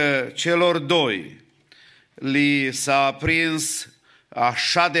dacă celor doi li s-a aprins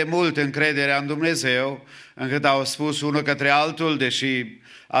așa de mult încrederea în Dumnezeu, încât au spus unul către altul, deși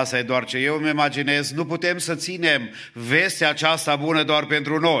asta e doar ce eu îmi imaginez, nu putem să ținem vestea aceasta bună doar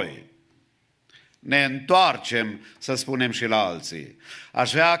pentru noi. ne întoarcem să spunem și la alții.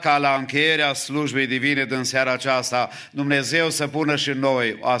 Aș vrea ca la încheierea slujbei divine din seara aceasta Dumnezeu să pună și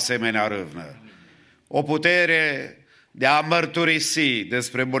noi o asemenea râvnă. O putere de a mărturisi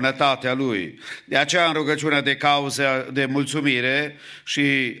despre bunătatea Lui. De aceea în rugăciunea de cauze de mulțumire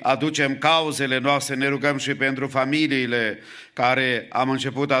și aducem cauzele noastre, ne rugăm și pentru familiile care am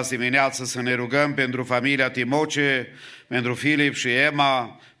început azi dimineață să ne rugăm, pentru familia Timoce, pentru Filip și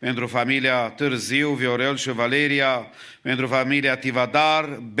Emma, pentru familia Târziu, Viorel și Valeria, pentru familia Tivadar,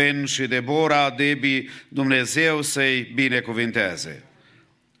 Ben și Debora, Debi, Dumnezeu să-i binecuvinteze.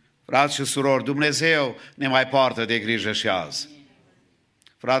 Frați și surori, Dumnezeu ne mai poartă de grijă și azi.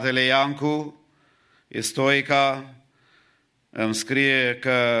 Fratele Iancu, Stoica, îmi scrie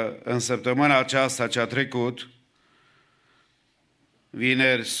că în săptămâna aceasta ce a trecut,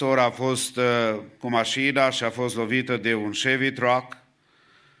 vineri, sora a fost cu mașina și a fost lovită de un Chevy truck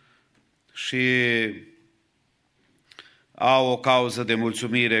și au o cauză de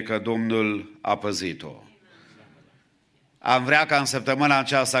mulțumire că Domnul a păzit-o. Am vrea ca în săptămâna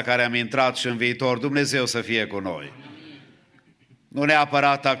aceasta care am intrat și în viitor Dumnezeu să fie cu noi. Nu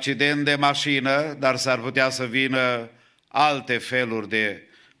neapărat accident de mașină, dar s-ar putea să vină alte feluri de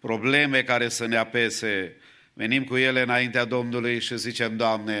probleme care să ne apese. Venim cu ele înaintea Domnului și zicem,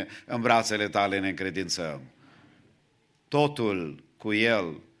 Doamne, în brațele Tale ne încredințăm. Totul cu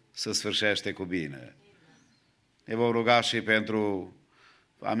El se sfârșește cu bine. Ne vom ruga și pentru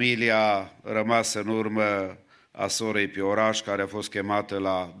familia rămasă în urmă a sorei Pioraș, care a fost chemată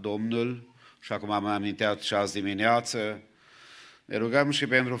la Domnul și acum am amintit și azi dimineață. Ne rugăm și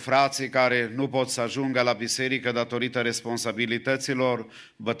pentru frații care nu pot să ajungă la biserică datorită responsabilităților,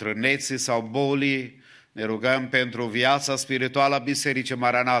 bătrâneții sau bolii. Ne rugăm pentru viața spirituală a Bisericii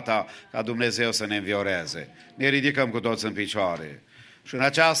Maranata, ca Dumnezeu să ne învioreze. Ne ridicăm cu toți în picioare. Și în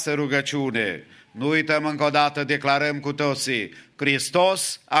această rugăciune, nu uităm încă o dată, declarăm cu toții,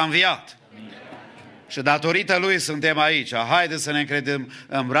 Hristos a înviat. Și datorită Lui suntem aici. Haideți să ne încredem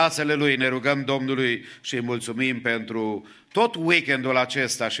în brațele Lui, ne rugăm Domnului și îi mulțumim pentru tot weekendul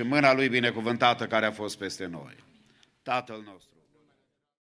acesta și mâna Lui binecuvântată care a fost peste noi. Tatăl nostru.